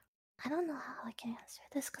 I don't know how I can answer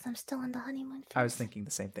this because I'm still in the honeymoon phase. I was thinking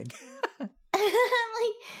the same thing.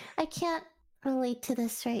 I can't relate to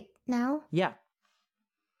this right now. Yeah.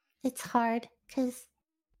 It's hard because,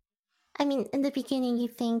 in the beginning you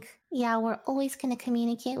think, yeah, we're always going to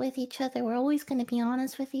communicate with each other. We're always going to be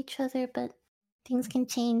honest with each other, but things can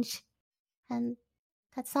change. And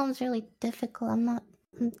that sounds really difficult.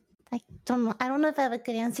 I don't know if I have a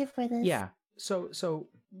good answer for this. Yeah. So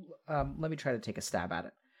let me try to take a stab at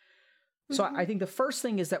it. So I think the first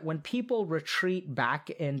thing is that when people retreat back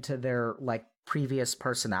into their previous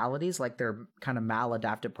personalities, their kind of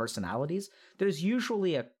maladaptive personalities, there's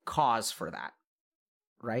usually a cause for that,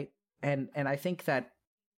 right? And I think that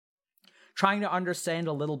trying to understand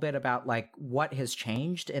a little bit about what has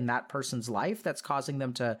changed in that person's life that's causing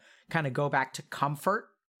them to kind of go back to comfort.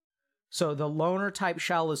 So the loner type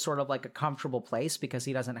shell is sort of like a comfortable place because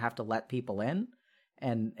he doesn't have to let people in.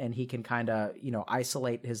 And he can kind of,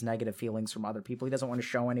 isolate his negative feelings from other people. He doesn't want to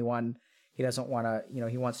show anyone. He doesn't want to,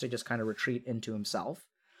 he wants to just kind of retreat into himself.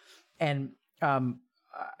 And,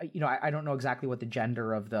 I don't know exactly what the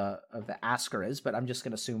gender of the asker is, but I'm just going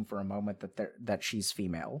to assume for a moment that she's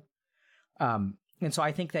female. And so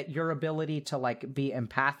I think that your ability to be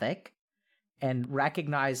empathic and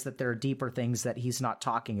recognize that there are deeper things that he's not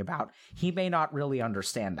talking about, he may not really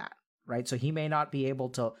understand that, right? So he may not be able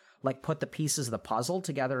to put the pieces of the puzzle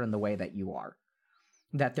together in the way that you are.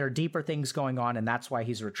 That there are deeper things going on, and that's why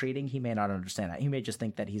he's retreating. He may not understand that. He may just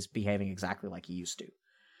think that he's behaving exactly like he used to.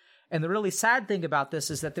 And the really sad thing about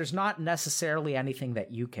this is that there's not necessarily anything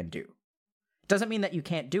that you can do. It doesn't mean that you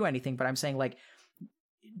can't do anything, but I'm saying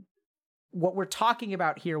what we're talking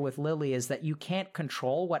about here with Lily is that you can't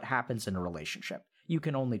control what happens in a relationship. You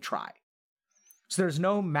can only try. So there's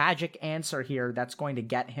no magic answer here that's going to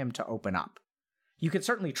get him to open up. You can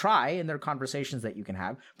certainly try, and there are conversations that you can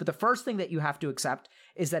have, but the first thing that you have to accept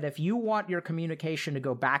is that if you want your communication to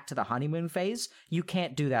go back to the honeymoon phase, you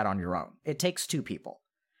can't do that on your own. It takes two people.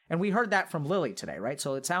 And we heard that from Lily today, right?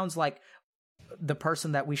 So it sounds like the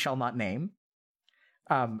person that we shall not name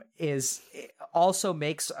also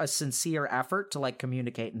makes a sincere effort to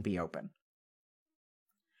communicate and be open.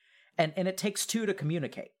 And it takes two to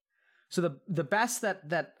communicate. So the best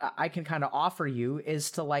that I can kind of offer you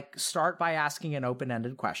is to start by asking an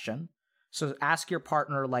open-ended question. So ask your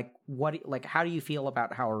partner how do you feel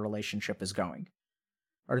about how a relationship is going?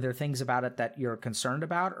 Are there things about it that you're concerned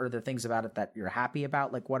about? Or are there things about it that you're happy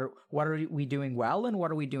about? What are we doing well and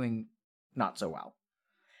what are we doing not so well?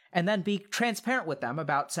 And then be transparent with them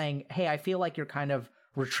about saying, hey, I feel like you're kind of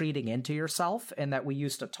retreating into yourself and that we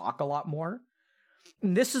used to talk a lot more.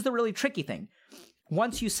 And this is the really tricky thing.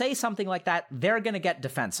 Once you say something like that, they're going to get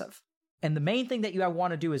defensive. And the main thing that you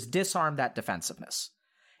want to do is disarm that defensiveness.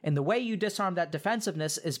 And the way you disarm that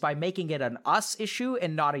defensiveness is by making it an us issue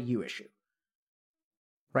and not a you issue.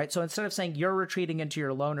 Right? So instead of saying you're retreating into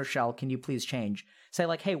your loner shell, can you please change? Say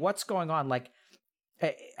like, hey, what's going on? Like,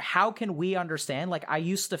 how can we understand? Like, I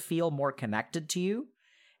used to feel more connected to you,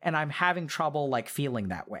 and I'm having trouble like feeling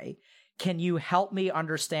that way. Can you help me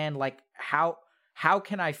understand like how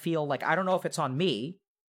can I feel like, I don't know if it's on me,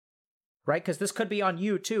 right? Because this could be on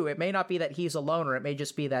you too. It may not be that he's a loner. It may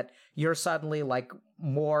just be that you're suddenly like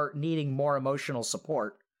needing more emotional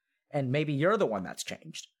support, and maybe you're the one that's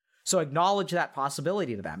changed. So acknowledge that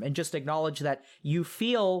possibility to them, and just acknowledge that you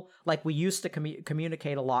feel like we used to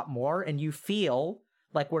communicate a lot more, and you feel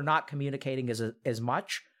like we're not communicating as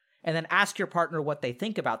much. And then ask your partner what they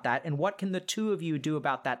think about that, and what can the two of you do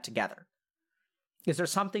about that together? Is there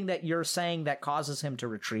something that you're saying that causes him to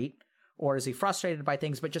retreat? Or is he frustrated by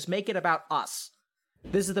things? But just make it about us.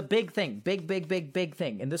 This is the big thing. Big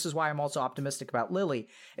thing. And this is why I'm also optimistic about Lily,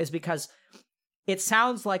 is because it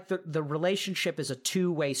sounds like the relationship is a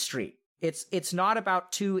two-way street. It's not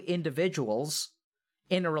about two individuals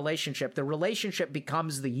in a relationship. The relationship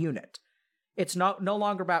becomes the unit. It's no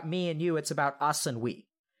longer about me and you. It's about us and we.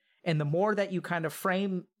 And the more that you kind of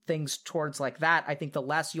frame things towards like that, I think the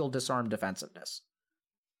less you'll disarm defensiveness.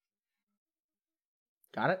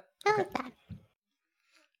 Got it? I like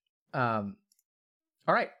that. All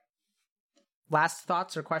right. Last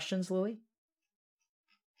thoughts or questions, Lily?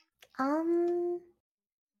 No,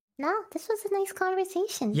 this was a nice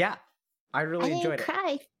conversation. Yeah, I really enjoyed it. I didn't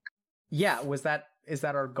cry. Yeah, is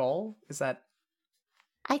that our goal?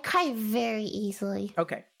 I cry very easily.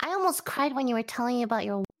 Okay. I almost cried when you were telling me about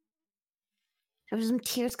your... There was some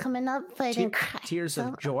tears coming up, but I didn't cry. Tears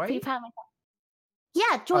of joy? I'm pretty proud of myself.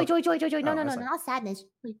 Yeah, joy. No, not sadness.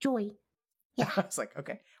 Like joy. Yeah. I was like,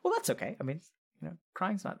 okay. Well, that's okay. I mean,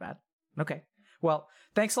 crying's not bad. Okay. Well,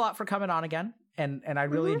 thanks a lot for coming on again. And I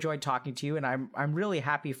really enjoyed talking to you. And I'm really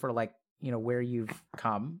happy for like, where you've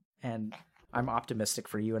come. And I'm optimistic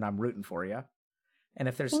for you, and I'm rooting for you. And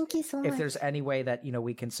if there's Thank you so much. If there's any way that,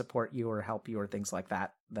 we can support you or help you or things like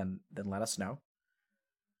that, then let us know.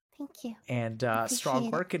 Thank you. And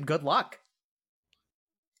strong work and good luck.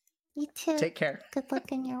 You too. Take care. Good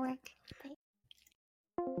luck in your work. Bye.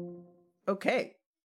 Okay.